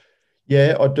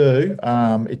 Yeah, I do.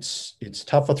 It's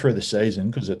tougher through the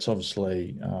season because it's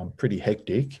obviously pretty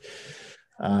hectic.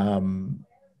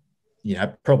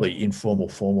 Probably informal,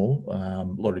 formal, a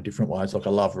lot of different ways. Like, I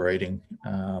love reading.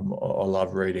 I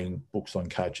love reading books on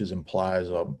coaches and players.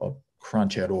 I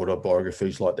crunch out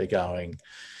autobiographies like they're going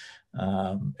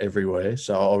everywhere.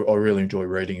 So I really enjoy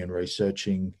reading and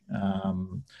researching,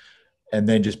 and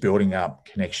then just building up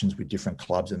connections with different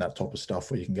clubs and that type of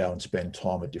stuff, where you can go and spend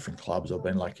time at different clubs. I've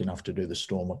been lucky enough to do the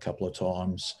Storm a couple of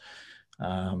times.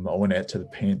 I went out to the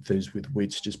Panthers with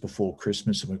Wits just before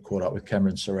Christmas, and we caught up with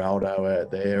Cameron Ciraldo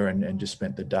out there and just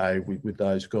spent the day with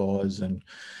those guys. And,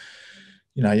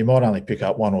 you might only pick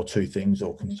up one or two things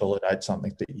or consolidate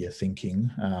something that you're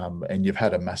thinking, and you've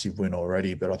had a massive win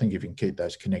already. But I think if you can keep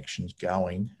those connections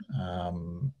going,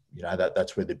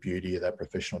 that's where the beauty of that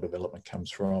professional development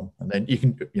comes from. And then you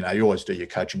can, you always do your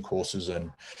coaching courses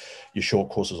and your short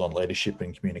courses on leadership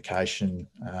and communication,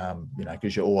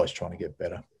 because you're always trying to get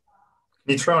better.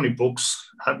 Can you throw any books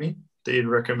at me that you'd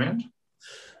recommend?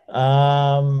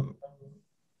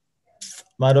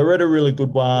 Mate, I read a really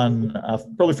good one,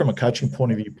 probably from a coaching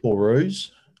point of view, Paul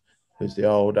Roos, who's the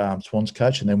old Swans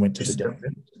coach, and then went to the Denver.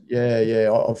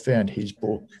 Yeah, I found his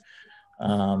book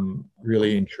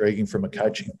Really intriguing from a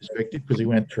coaching perspective because he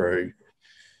went through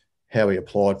how he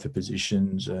applied for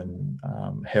positions and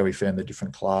how he found the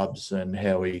different clubs and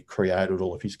how he created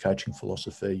all of his coaching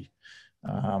philosophy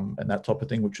and that type of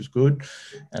thing, which was good.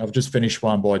 And I've just finished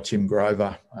one by Tim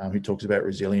Grover, who talks about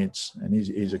resilience. And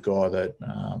he's a guy that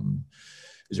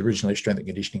is originally a strength and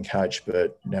conditioning coach,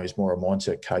 but now he's more a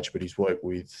mindset coach. But he's worked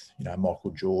with,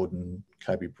 Michael Jordan,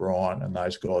 Kobe Bryant and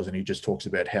those guys. And he just talks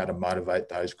about how to motivate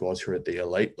those guys who are at the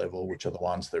elite level, which are the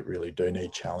ones that really do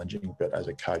need challenging. But as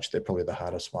a coach, they're probably the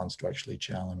hardest ones to actually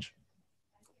challenge.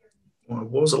 What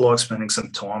was it like spending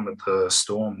some time with the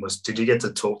Storm? Did you get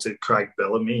to talk to Craig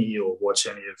Bellamy or watch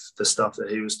any of the stuff that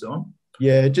he was doing?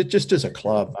 Yeah, just as a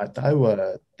club, mate, they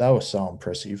were so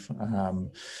impressive.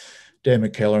 Dan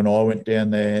McKellar and I went down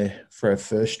there for our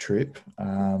first trip,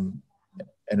 and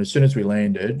as soon as we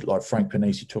landed, like Frank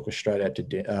Panisi took us straight out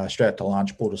to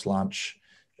lunch, bought us lunch,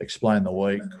 explained the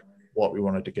week, what we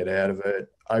wanted to get out of it,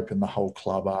 opened the whole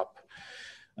club up.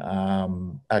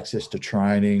 Access to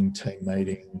training, team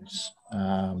meetings.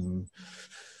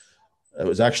 It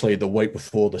was actually the week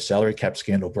before the salary cap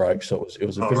scandal broke, so it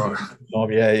was a bit of a time.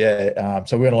 Yeah.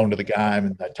 So we went along to the game,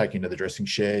 and they take you into the dressing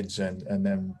sheds, and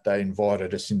then they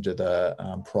invited us into the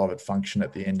private function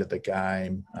at the end of the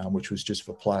game, which was just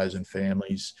for players and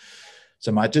families.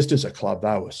 So, mate, just as a club,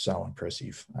 they were so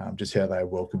impressive, just how they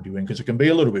welcomed you in, because it can be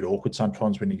a little bit awkward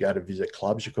sometimes when you go to visit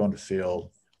clubs. You kind of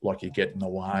feel like you get in the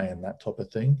way and that type of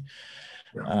thing.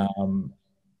 Yeah.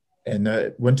 And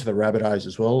went to the Rabbitohs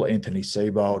as well. Anthony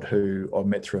Seibold, who I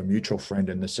met through a mutual friend,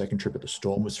 and the second trip at the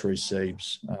Storm was through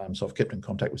Siebes. So I've kept in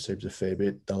contact with Siebes a fair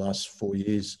bit the last 4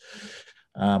 years.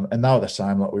 And they were the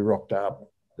same. Like, we rocked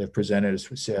up. They've presented us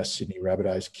with South Sydney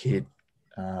Rabbitohs kit.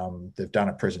 They've done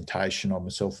a presentation on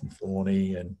myself and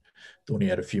Thorny, and Thorny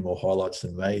had a few more highlights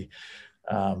than me.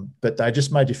 But they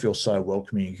just made you feel so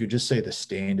welcoming. You could just see the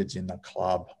standards in the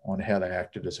club on how they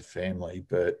acted as a family,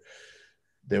 but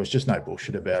there was just no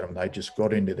bullshit about them. They just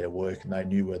got into their work and they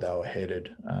knew where they were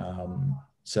headed.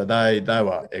 So they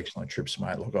were excellent trips,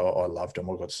 mate. Look, I loved them.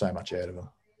 I got so much out of them.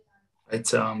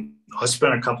 I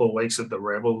spent a couple of weeks at the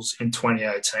Rebels in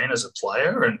 2018 as a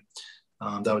player,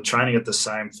 and they were training at the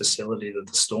same facility that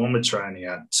the Storm were training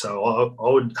at. So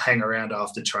I would hang around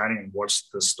after training and watch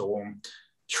the Storm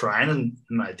train, and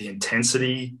mate, the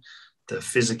intensity, the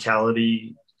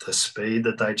physicality, the speed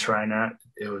that they train at,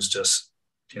 it was just,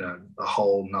 a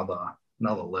whole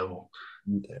another level.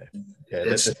 Yeah.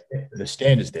 The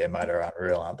standards there, mate, are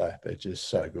unreal, aren't they? They're just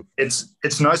so good.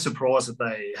 It's no surprise that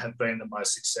they have been the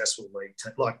most successful league.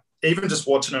 Like, even just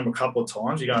watching them a couple of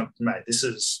times, you're going, mate, this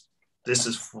is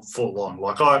full on.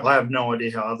 Like, I have no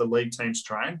idea how other league teams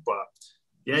train, but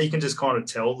you can just kind of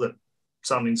tell that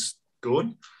something's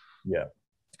good. Yeah.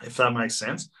 If that makes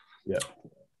sense. Yeah.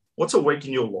 What's a week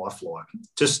in your life like?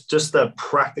 Just the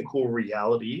practical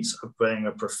realities of being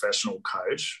a professional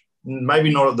coach.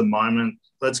 Maybe not at the moment.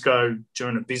 Let's go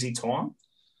during a busy time.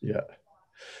 Yeah.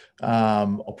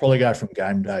 I'll probably go from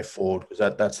game day forward,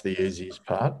 because that's the easiest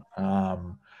part.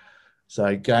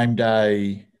 So game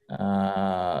day,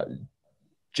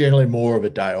 generally more of a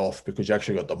day off, because you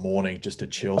actually got the morning just to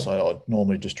chill. So I'd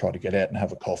normally just try to get out and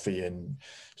have a coffee and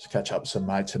just catch up with some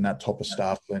mates and that type of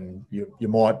stuff. And you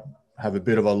might have a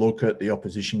bit of a look at the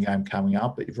opposition game coming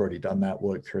up, but you've already done that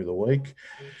work through the week.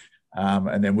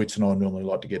 And then Wits and I normally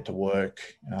like to get to work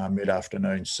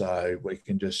mid-afternoon, so we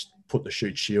can just put the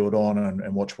Shoot Shield on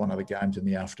and watch one of the games in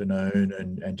the afternoon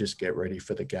and just get ready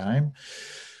for the game.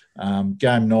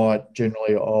 Game night,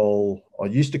 generally I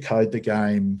used to code the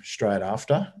game straight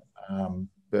after,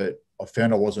 but I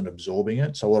found I wasn't absorbing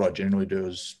it. So what I generally do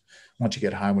is, once you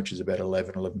get home, which is about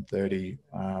 11:30,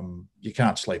 you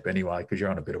can't sleep anyway because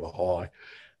you're on a bit of a high.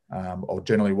 I'll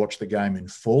generally watch the game in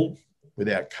full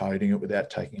without coding it, without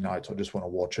taking notes. I just want to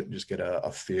watch it and just get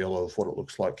a feel of what it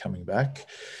looks like coming back.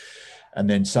 And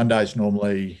then Sunday's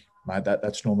normally, mate,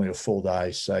 that's normally a full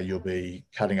day. So you'll be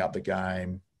cutting up the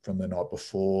game from the night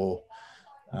before,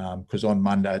 because on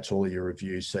Monday it's all your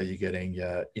reviews. So you're getting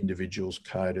your individuals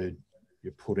coded,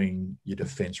 you're putting your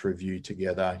defence review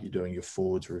together, you're doing your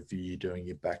forwards review, you're doing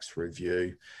your backs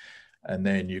review, and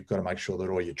then you've got to make sure that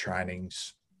all your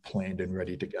training's planned and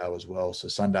ready to go as well. So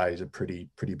Sunday is a pretty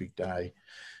big day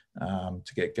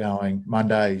to get going.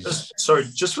 Mondays.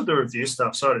 Just with the review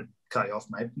stuff, sorry to cut you off,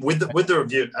 mate. With the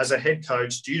review, as a head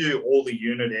coach, do you do all the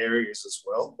unit areas as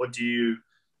well, or do you?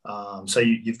 So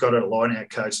you've got a line-out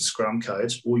coach, a scrum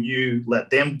coach. Will you let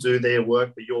them do their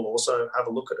work, but you'll also have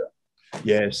a look at it?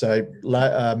 Yeah, so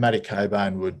Matty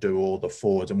Coburn would do all the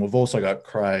forwards, and we've also got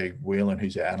Craig Whelan,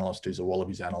 who's our analyst, who's a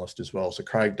Wallabies analyst as well. So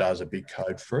Craig does a big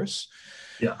code for us.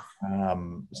 Yeah.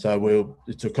 So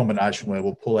it's a combination where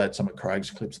we'll pull out some of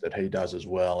Craig's clips that he does as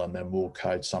well, and then we'll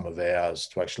code some of ours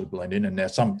to actually blend in. And now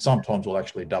sometimes we'll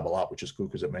actually double up, which is good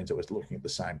because it means that we're looking at the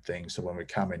same thing. So when we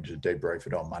come in to debrief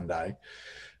it on Monday,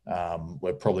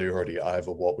 we're probably already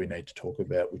over what we need to talk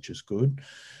about, which is good.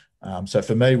 So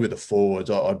for me, with the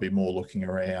forwards, I'd be more looking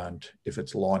around if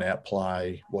it's line out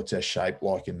play, what's our shape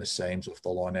like in the seams with the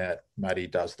line out. Matty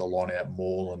does the line out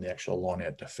maul and the actual line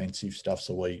out defensive stuff.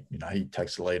 So he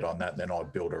takes the lead on that, and then I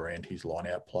build around his line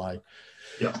out play.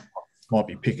 Yeah. Might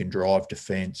be pick and drive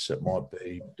defence. It might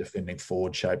be defending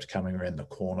forward shapes coming around the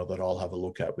corner that I'll have a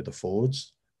look at with the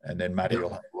forwards. And then Matty will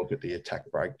have a look at the attack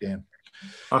breakdown.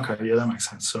 Okay, yeah, that makes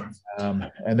sense. Sorry.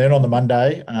 And then on the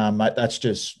Monday, mate, that's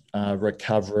just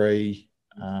recovery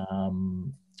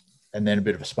and then a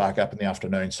bit of a spark up in the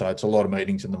afternoon. So it's a lot of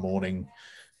meetings in the morning,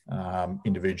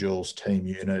 individuals, team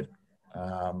unit.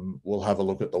 We'll have a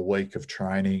look at the week of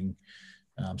training,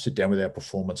 sit down with our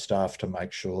performance staff to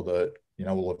make sure that,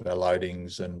 we'll look at our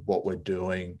loadings and what we're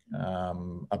doing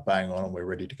are bang on and we're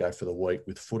ready to go for the week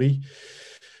with footy.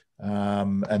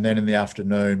 And then in the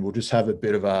afternoon, we'll just have a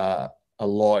bit of a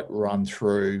light run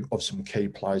through of some key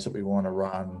plays that we want to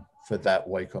run for that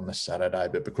week on the Saturday.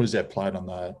 But because they're played on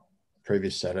the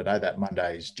previous Saturday, that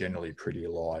Monday is generally pretty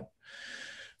light.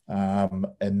 And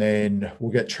then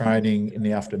we'll get training in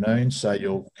the afternoon. So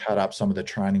you'll cut up some of the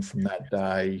training from that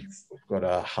day. We've got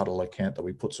a Huddle account that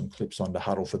we put some clips onto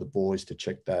Huddle for the boys to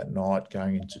check that night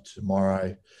going into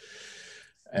tomorrow.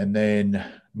 And then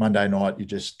Monday night, you're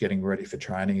just getting ready for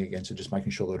training again. So just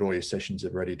making sure that all your sessions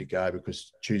are ready to go,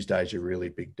 because Tuesday's your really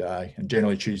big day. And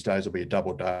generally Tuesdays will be a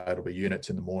double day. It'll be units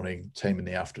in the morning, team in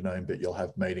the afternoon, but you'll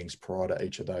have meetings prior to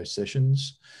each of those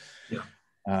sessions. Yeah.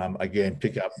 Again,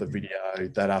 pick up the video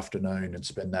that afternoon and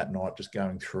spend that night just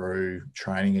going through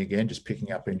training again, just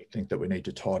picking up anything that we need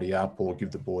to tidy up or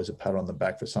give the boys a pat on the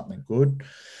back for something good.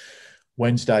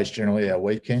 Wednesday's generally our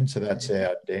weekend, so that's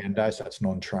our down day, so that's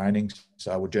non-training.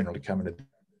 So we'll generally come into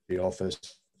the office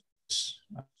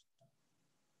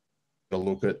to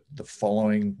look at the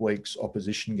following week's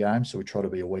opposition game. So we try to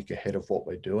be a week ahead of what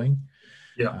we're doing.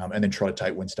 Yeah. And then try to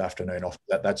take Wednesday afternoon off.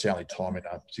 That's the only time in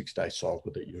a 6-day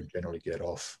cycle that you generally get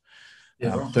off.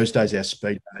 Yeah, right. Thursday's our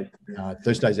speed day.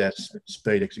 Thursday's our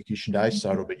speed execution day,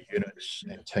 so it'll be units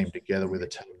and team together with a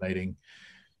team meeting.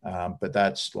 But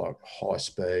that's like high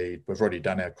speed. We've already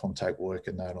done our contact work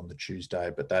in that on the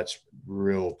Tuesday, but that's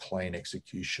real clean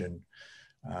execution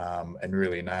and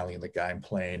really nailing the game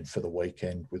plan for the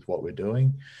weekend with what we're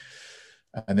doing.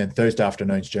 And then Thursday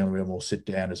afternoons, generally, when we'll sit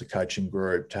down as a coaching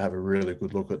group to have a really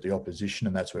good look at the opposition,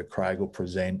 and that's where Craig will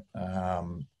present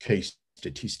key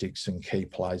statistics and key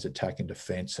plays, attack and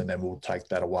defence, and then we'll take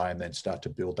that away and then start to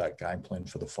build that game plan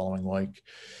for the following week.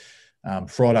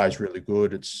 Friday is really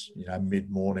good. It's,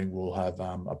 mid-morning we'll have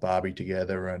a barbie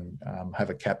together and have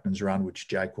a captain's run, which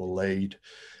Jake will lead.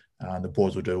 The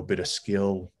boys will do a bit of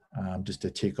skill just to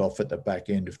tick off at the back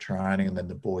end of training, and then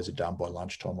the boys are done by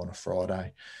lunchtime on a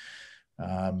Friday.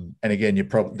 And again,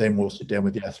 then we'll sit down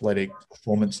with the athletic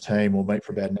performance team. We'll meet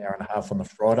for about an hour and a half on the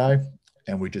Friday,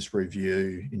 and we just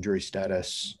review injury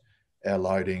status, our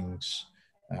loadings,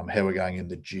 how we're going in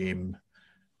the gym,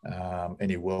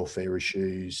 any welfare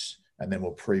issues, and then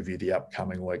we'll preview the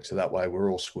upcoming week. So that way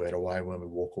we're all squared away when we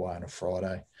walk away on a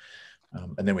Friday.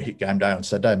 And then we hit game day on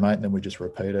Saturday, mate, and then we just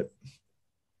repeat it.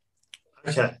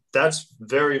 Okay, that's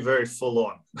very, very full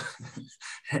on.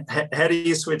 How do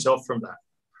you switch off from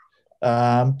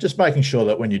that? Just making sure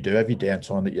that when you do have your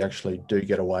downtime that you actually do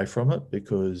get away from it,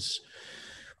 because,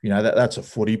 that's a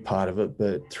footy part of it.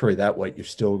 But through that week, you've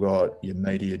still got your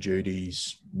media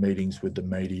duties, meetings with the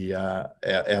media,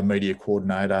 our media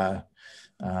coordinator,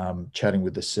 chatting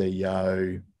with the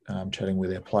CEO, chatting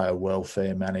with our player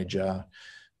welfare manager,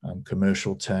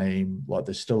 commercial team. Like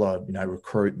there's still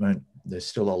recruitment. There's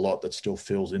still a lot that still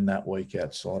fills in that week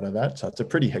outside of that. So it's a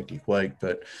pretty hectic week,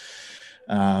 but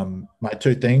mate,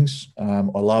 two things. I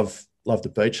love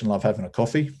the beach and love having a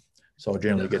coffee. So I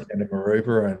generally get down to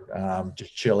Maroubra and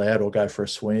just chill out or go for a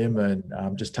swim and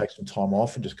just take some time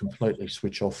off and just completely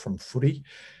switch off from footy.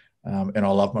 And I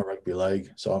love my rugby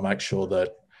league. So I make sure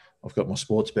that I've got my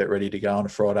sports bet ready to go on a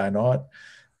Friday night.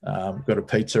 Got a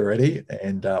pizza ready,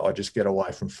 and I just get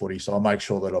away from footy. So I make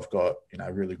sure that I've got,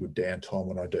 really good downtime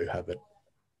when I do have it.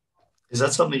 Is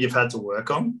that something you've had to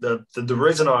work on? The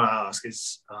reason I ask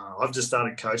is I've just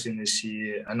started coaching this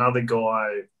year. Another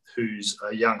guy who's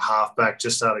a young halfback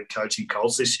just started coaching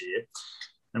Colts this year.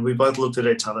 And we both looked at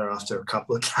each other after a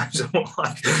couple of games and were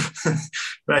like,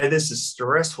 mate, this is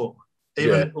stressful.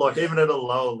 Even at a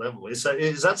lower level. Is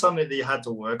that something that you had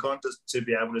to work on to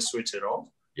be able to switch it off?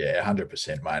 Yeah,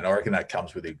 100%, mate. I reckon that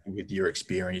comes with your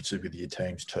experience with your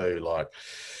teams too. Like,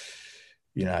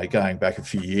 going back a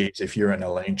few years, if you're in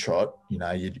a lean trot,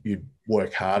 you'd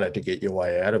work harder to get your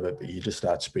way out of it, but you just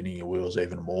start spinning your wheels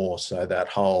even more. So that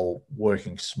whole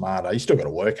working smarter, you still got to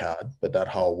work hard, but that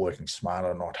whole working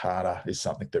smarter, not harder, is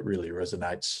something that really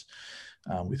resonates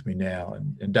with me now.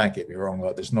 And don't get me wrong,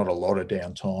 like there's not a lot of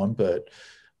downtime, but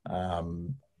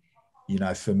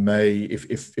for me,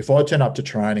 if I turn up to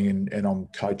training and I'm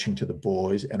coaching to the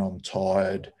boys and I'm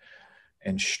tired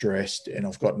and stressed and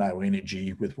I've got no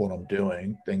energy with what I'm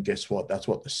doing, then guess what? That's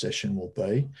what the session will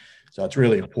be. So it's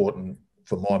really important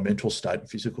for my mental state and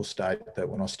physical state that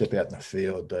when I step out in the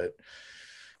field that,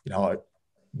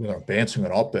 whether I'm bouncing or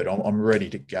not, but I'm ready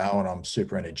to go and I'm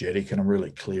super energetic and I'm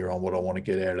really clear on what I want to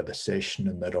get out of the session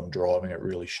and that I'm driving it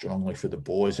really strongly for the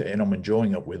boys and I'm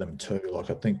enjoying it with them too. Like,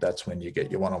 I think that's when you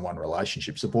get your one-on-one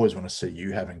relationships. The boys want to see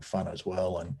you having fun as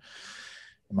well. And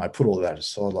I put all that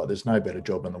aside, like there's no better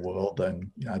job in the world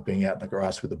than, being out in the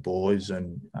grass with the boys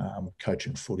and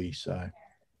coaching footy. So.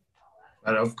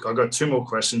 I've got two more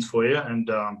questions for you. And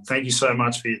thank you so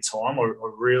much for your time. I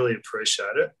really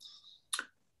appreciate it.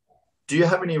 Do you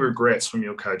have any regrets from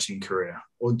your coaching career?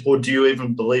 Or do you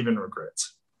even believe in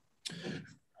regrets?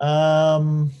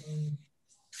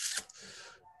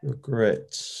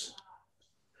 Regrets.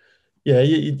 Yeah,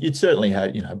 you'd certainly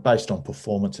have, based on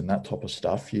performance and that type of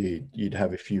stuff, you'd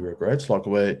have a few regrets. Like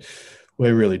we're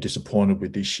really disappointed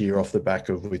with this year off the back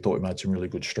of, we thought we made some really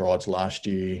good strides last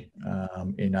year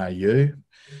in AU.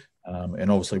 And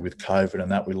obviously with COVID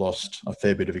and that, we lost a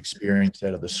fair bit of experience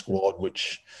out of the squad,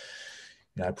 which,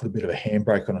 put a bit of a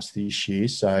handbrake on us this year.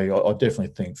 So I definitely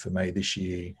think for me this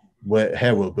year,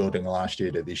 how we're building last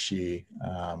year to this year,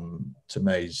 to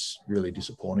me is really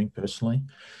disappointing personally.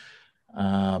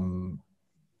 I'd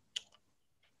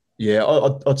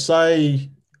say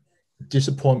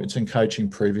disappointments in coaching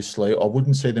previously, I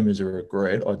wouldn't see them as a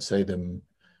regret. I'd see them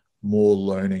more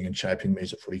learning and shaping me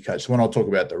as a footy coach. So when I talk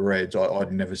about the Reds,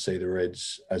 I'd never see the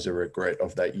Reds as a regret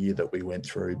of that year that we went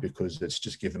through, because it's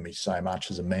just given me so much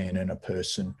as a man and a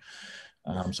person.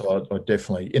 So I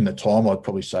definitely, in the time, I'd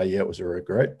probably say, yeah, it was a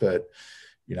regret, but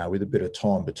with a bit of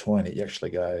time between it, you actually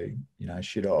go,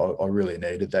 shit, I really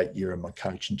needed that year in my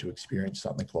coaching to experience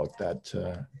something like that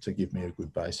to give me a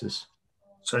good basis.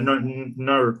 So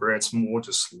no regrets, more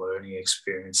just learning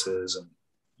experiences and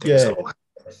things like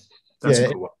that. That's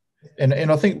a cool one. And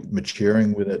I think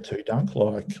maturing with it too, Dunk.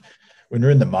 Like when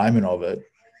you're in the moment of it,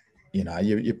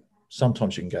 you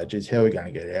sometimes you can go, geez, how are we going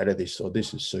to get out of this? Or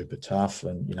this is super tough.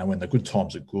 And, when the good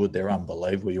times are good, they're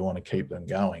unbelievable. You want to keep them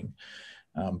going.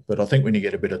 But I think when you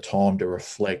get a bit of time to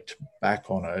reflect back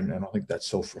on it, and I think that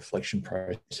self-reflection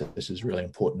process is really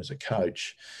important as a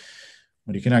coach,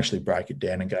 when you can actually break it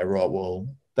down and go, right, well,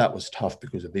 that was tough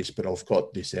because of this, but I've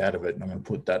got this out of it and I'm going to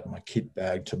put that in my kit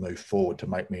bag to move forward to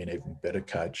make me an even better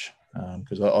coach.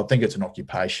 Because I think it's an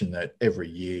occupation that every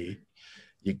year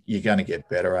you're going to get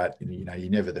better at. You're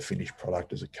never the finished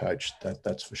product as a coach,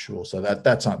 that's for sure. So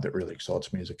that's something that really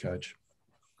excites me as a coach.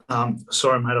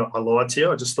 Sorry, mate, I lied to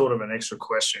you. I just thought of an extra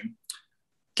question.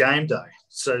 Game day.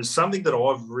 So something that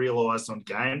I've realised on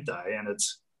game day, and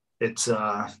it's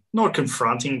not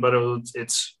confronting, but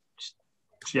it's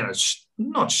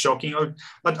not shocking.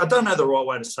 I don't know the right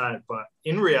way to say it, but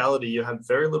in reality, you have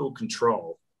very little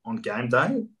control on game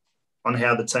day, on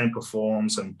how the team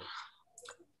performs and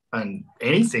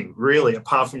anything really,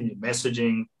 apart from your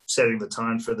messaging, setting the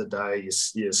tone for the day,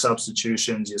 your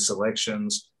substitutions, your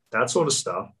selections, that sort of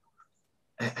stuff.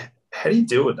 How do you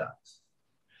deal with that?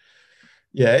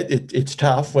 Yeah, it's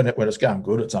tough when it's going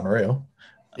good. It's unreal.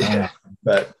 Yeah.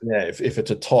 But yeah, if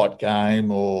it's a tight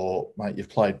game or mate, you've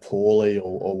played poorly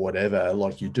or whatever,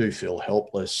 like you do feel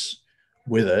helpless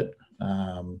with it.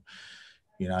 And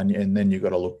then you've got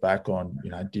to look back on,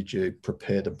 did you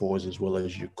prepare the boys as well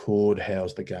as you could?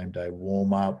 How's the game day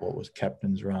warm up? What was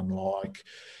captain's run like?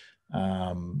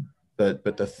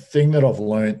 But the thing that I've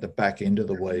learned the back end of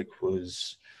the week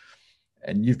was,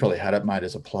 and you've probably had it, mate,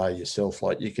 as a player yourself,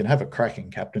 like you can have a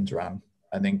cracking captain's run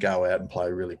and then go out and play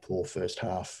a really poor first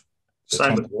half.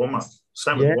 Same with warm-up.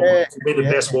 With warm-up. Be the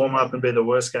best warm-up and be the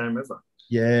worst game ever.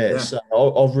 Yeah. So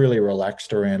I've really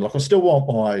relaxed around. Like I still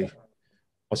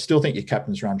think your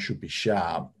captain's run should be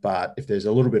sharp, but if there's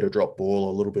a little bit of drop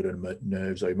ball, a little bit of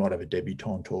nerves, or you might have a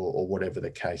debutant or whatever the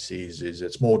case is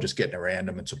it's more just getting around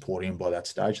them and supporting them by that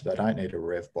stage. They don't need a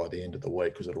rev by the end of the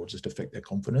week because it'll just affect their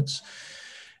confidence.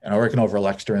 And I reckon I've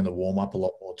relaxed around the warm-up a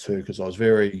lot more too, because I was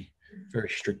very very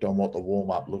strict on what the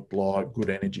warm-up looked like, good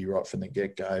energy right from the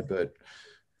get-go. But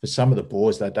for some of the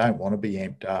boys, they don't want to be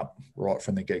amped up right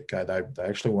from the get-go. They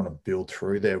actually want to build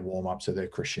through their warm-up so they're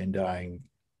crescendoing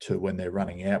to when they're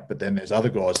running out. But then there's other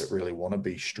guys that really want to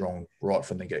be strong right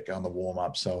from the get-go in the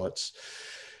warm-up. So it's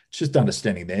just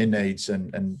understanding their needs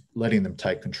and letting them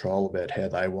take control about how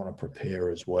they want to prepare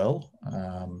as well.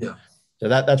 So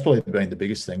that's probably been the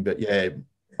biggest thing. But yeah,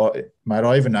 mate,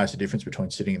 I even notice the difference between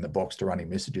sitting in the box to running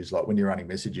messages. Like when you're running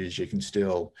messages, you can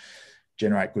still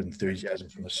generate good enthusiasm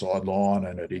from the sideline,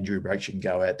 and at injury breaks, you can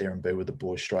go out there and be with the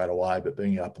boys straight away. But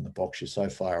being up in the box, you're so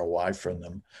far away from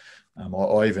them.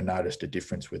 I even noticed a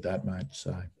difference with that, mate.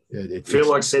 So yeah, I feel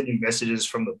like sending messages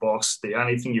from the box, the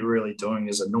only thing you're really doing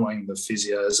is annoying the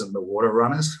physios and the water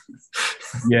runners.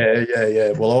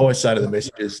 Yeah. Well, I always say to the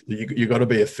messages, you got to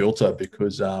be a filter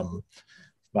because,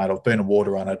 mate, I've been a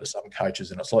water runner to some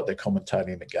coaches, and it's like they're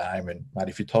commentating the game. And mate,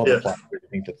 if you told the player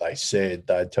everything that they said,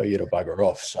 they'd tell you to bugger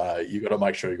off. So you got to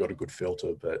make sure you got a good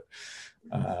filter. But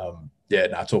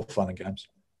it's all fun and games.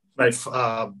 Mate,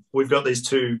 we've got these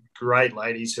two great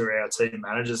ladies who are our team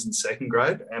managers in second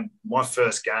grade, and my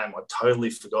first game, I totally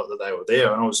forgot that they were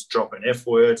there, and I was dropping F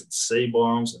words and C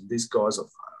bombs, and these guys are.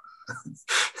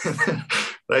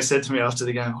 They said to me after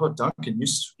the game, "Oh, Duncan,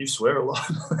 you swear a lot."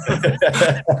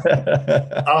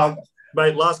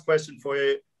 Mate, last question for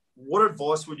you: what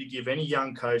advice would you give any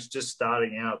young coach just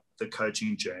starting out the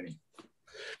coaching journey?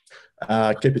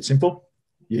 Keep it simple.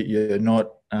 You're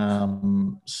not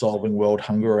solving world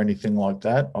hunger or anything like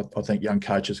that. I think young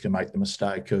coaches can make the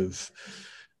mistake of,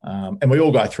 and we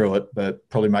all go through it, but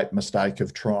probably make the mistake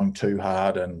of trying too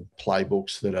hard and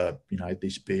playbooks that are,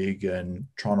 this big and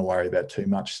trying to worry about too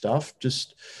much stuff.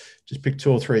 Just pick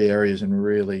 2 or 3 areas and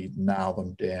really nail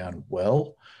them down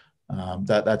well.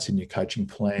 That's in your coaching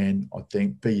plan. I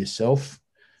think be yourself.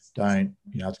 Don't,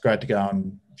 it's great to go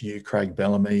and view Craig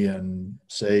Bellamy and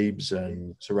Siebes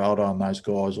and Serraldo and those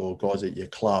guys, or guys at your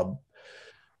club,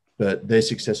 but they're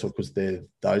successful because they're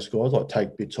those guys. Like,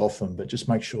 take bits off them, but just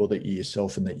make sure that you're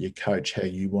yourself and that you coach how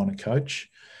you want to coach.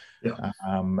 Yeah.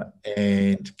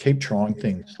 And keep trying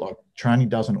things. Like, training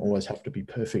doesn't always have to be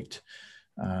perfect.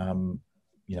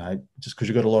 Just because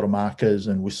you've got a lot of markers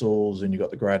and whistles and you've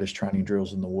got the greatest training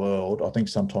drills in the world, I think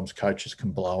sometimes coaches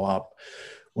can blow up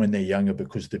when they're younger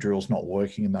because the drill's not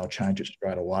working and they'll change it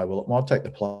straight away. Well, it might take the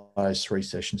players 3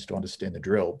 sessions to understand the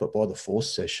drill, but by the 4th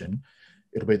session,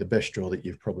 it'll be the best drill that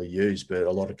you've probably used. But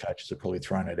a lot of coaches have probably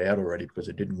thrown it out already because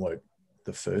it didn't work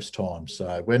the first time.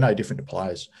 So we're no different to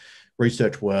players.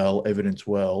 Research well, evidence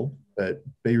well, but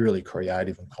be really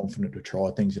creative and confident to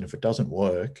try things. And if it doesn't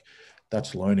work,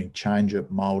 that's learning. Change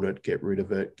it, mold it, get rid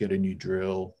of it, get a new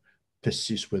drill,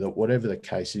 persist with it, whatever the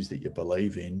case is that you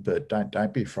believe in. But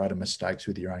don't be afraid of mistakes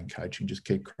with your own coaching. Just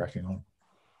keep cracking on.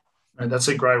 And that's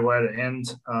a great way to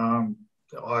end.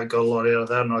 I got a lot out of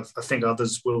that, and I think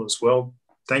others will as well.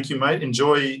 Thank you, mate.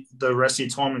 Enjoy the rest of your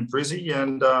time in Brizzy,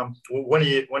 and when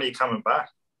are you coming back?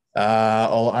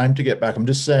 I'll aim to get back. I'm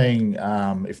just seeing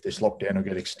if this lockdown will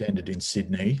get extended in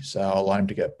Sydney. So I'll aim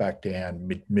to get back down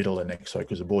middle of next week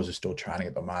because the boys are still training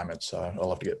at the moment. So I'll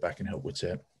have to get back and help Wits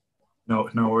out.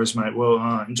 No worries, mate.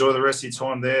 Well, enjoy the rest of your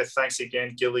time there. Thanks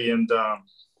again, Gilly, and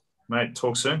mate,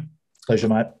 talk soon. Pleasure,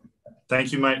 mate.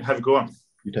 Thank you, mate. Have a good one.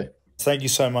 You too. Thank you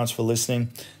so much for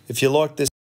listening. If you like this,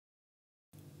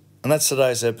 and that's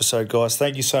today's episode, guys.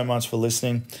 Thank you so much for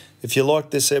listening. If you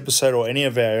like this episode or any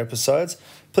of our episodes,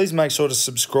 please make sure to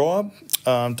subscribe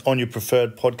on your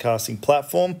preferred podcasting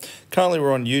platform. Currently,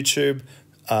 we're on YouTube,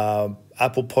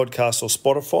 Apple Podcasts or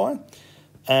Spotify.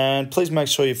 And please make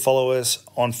sure you follow us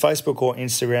on Facebook or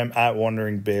Instagram at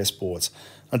Wandering Bear Sports.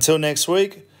 Until next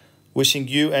week, wishing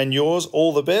you and yours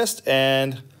all the best,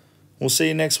 and we'll see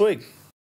you next week.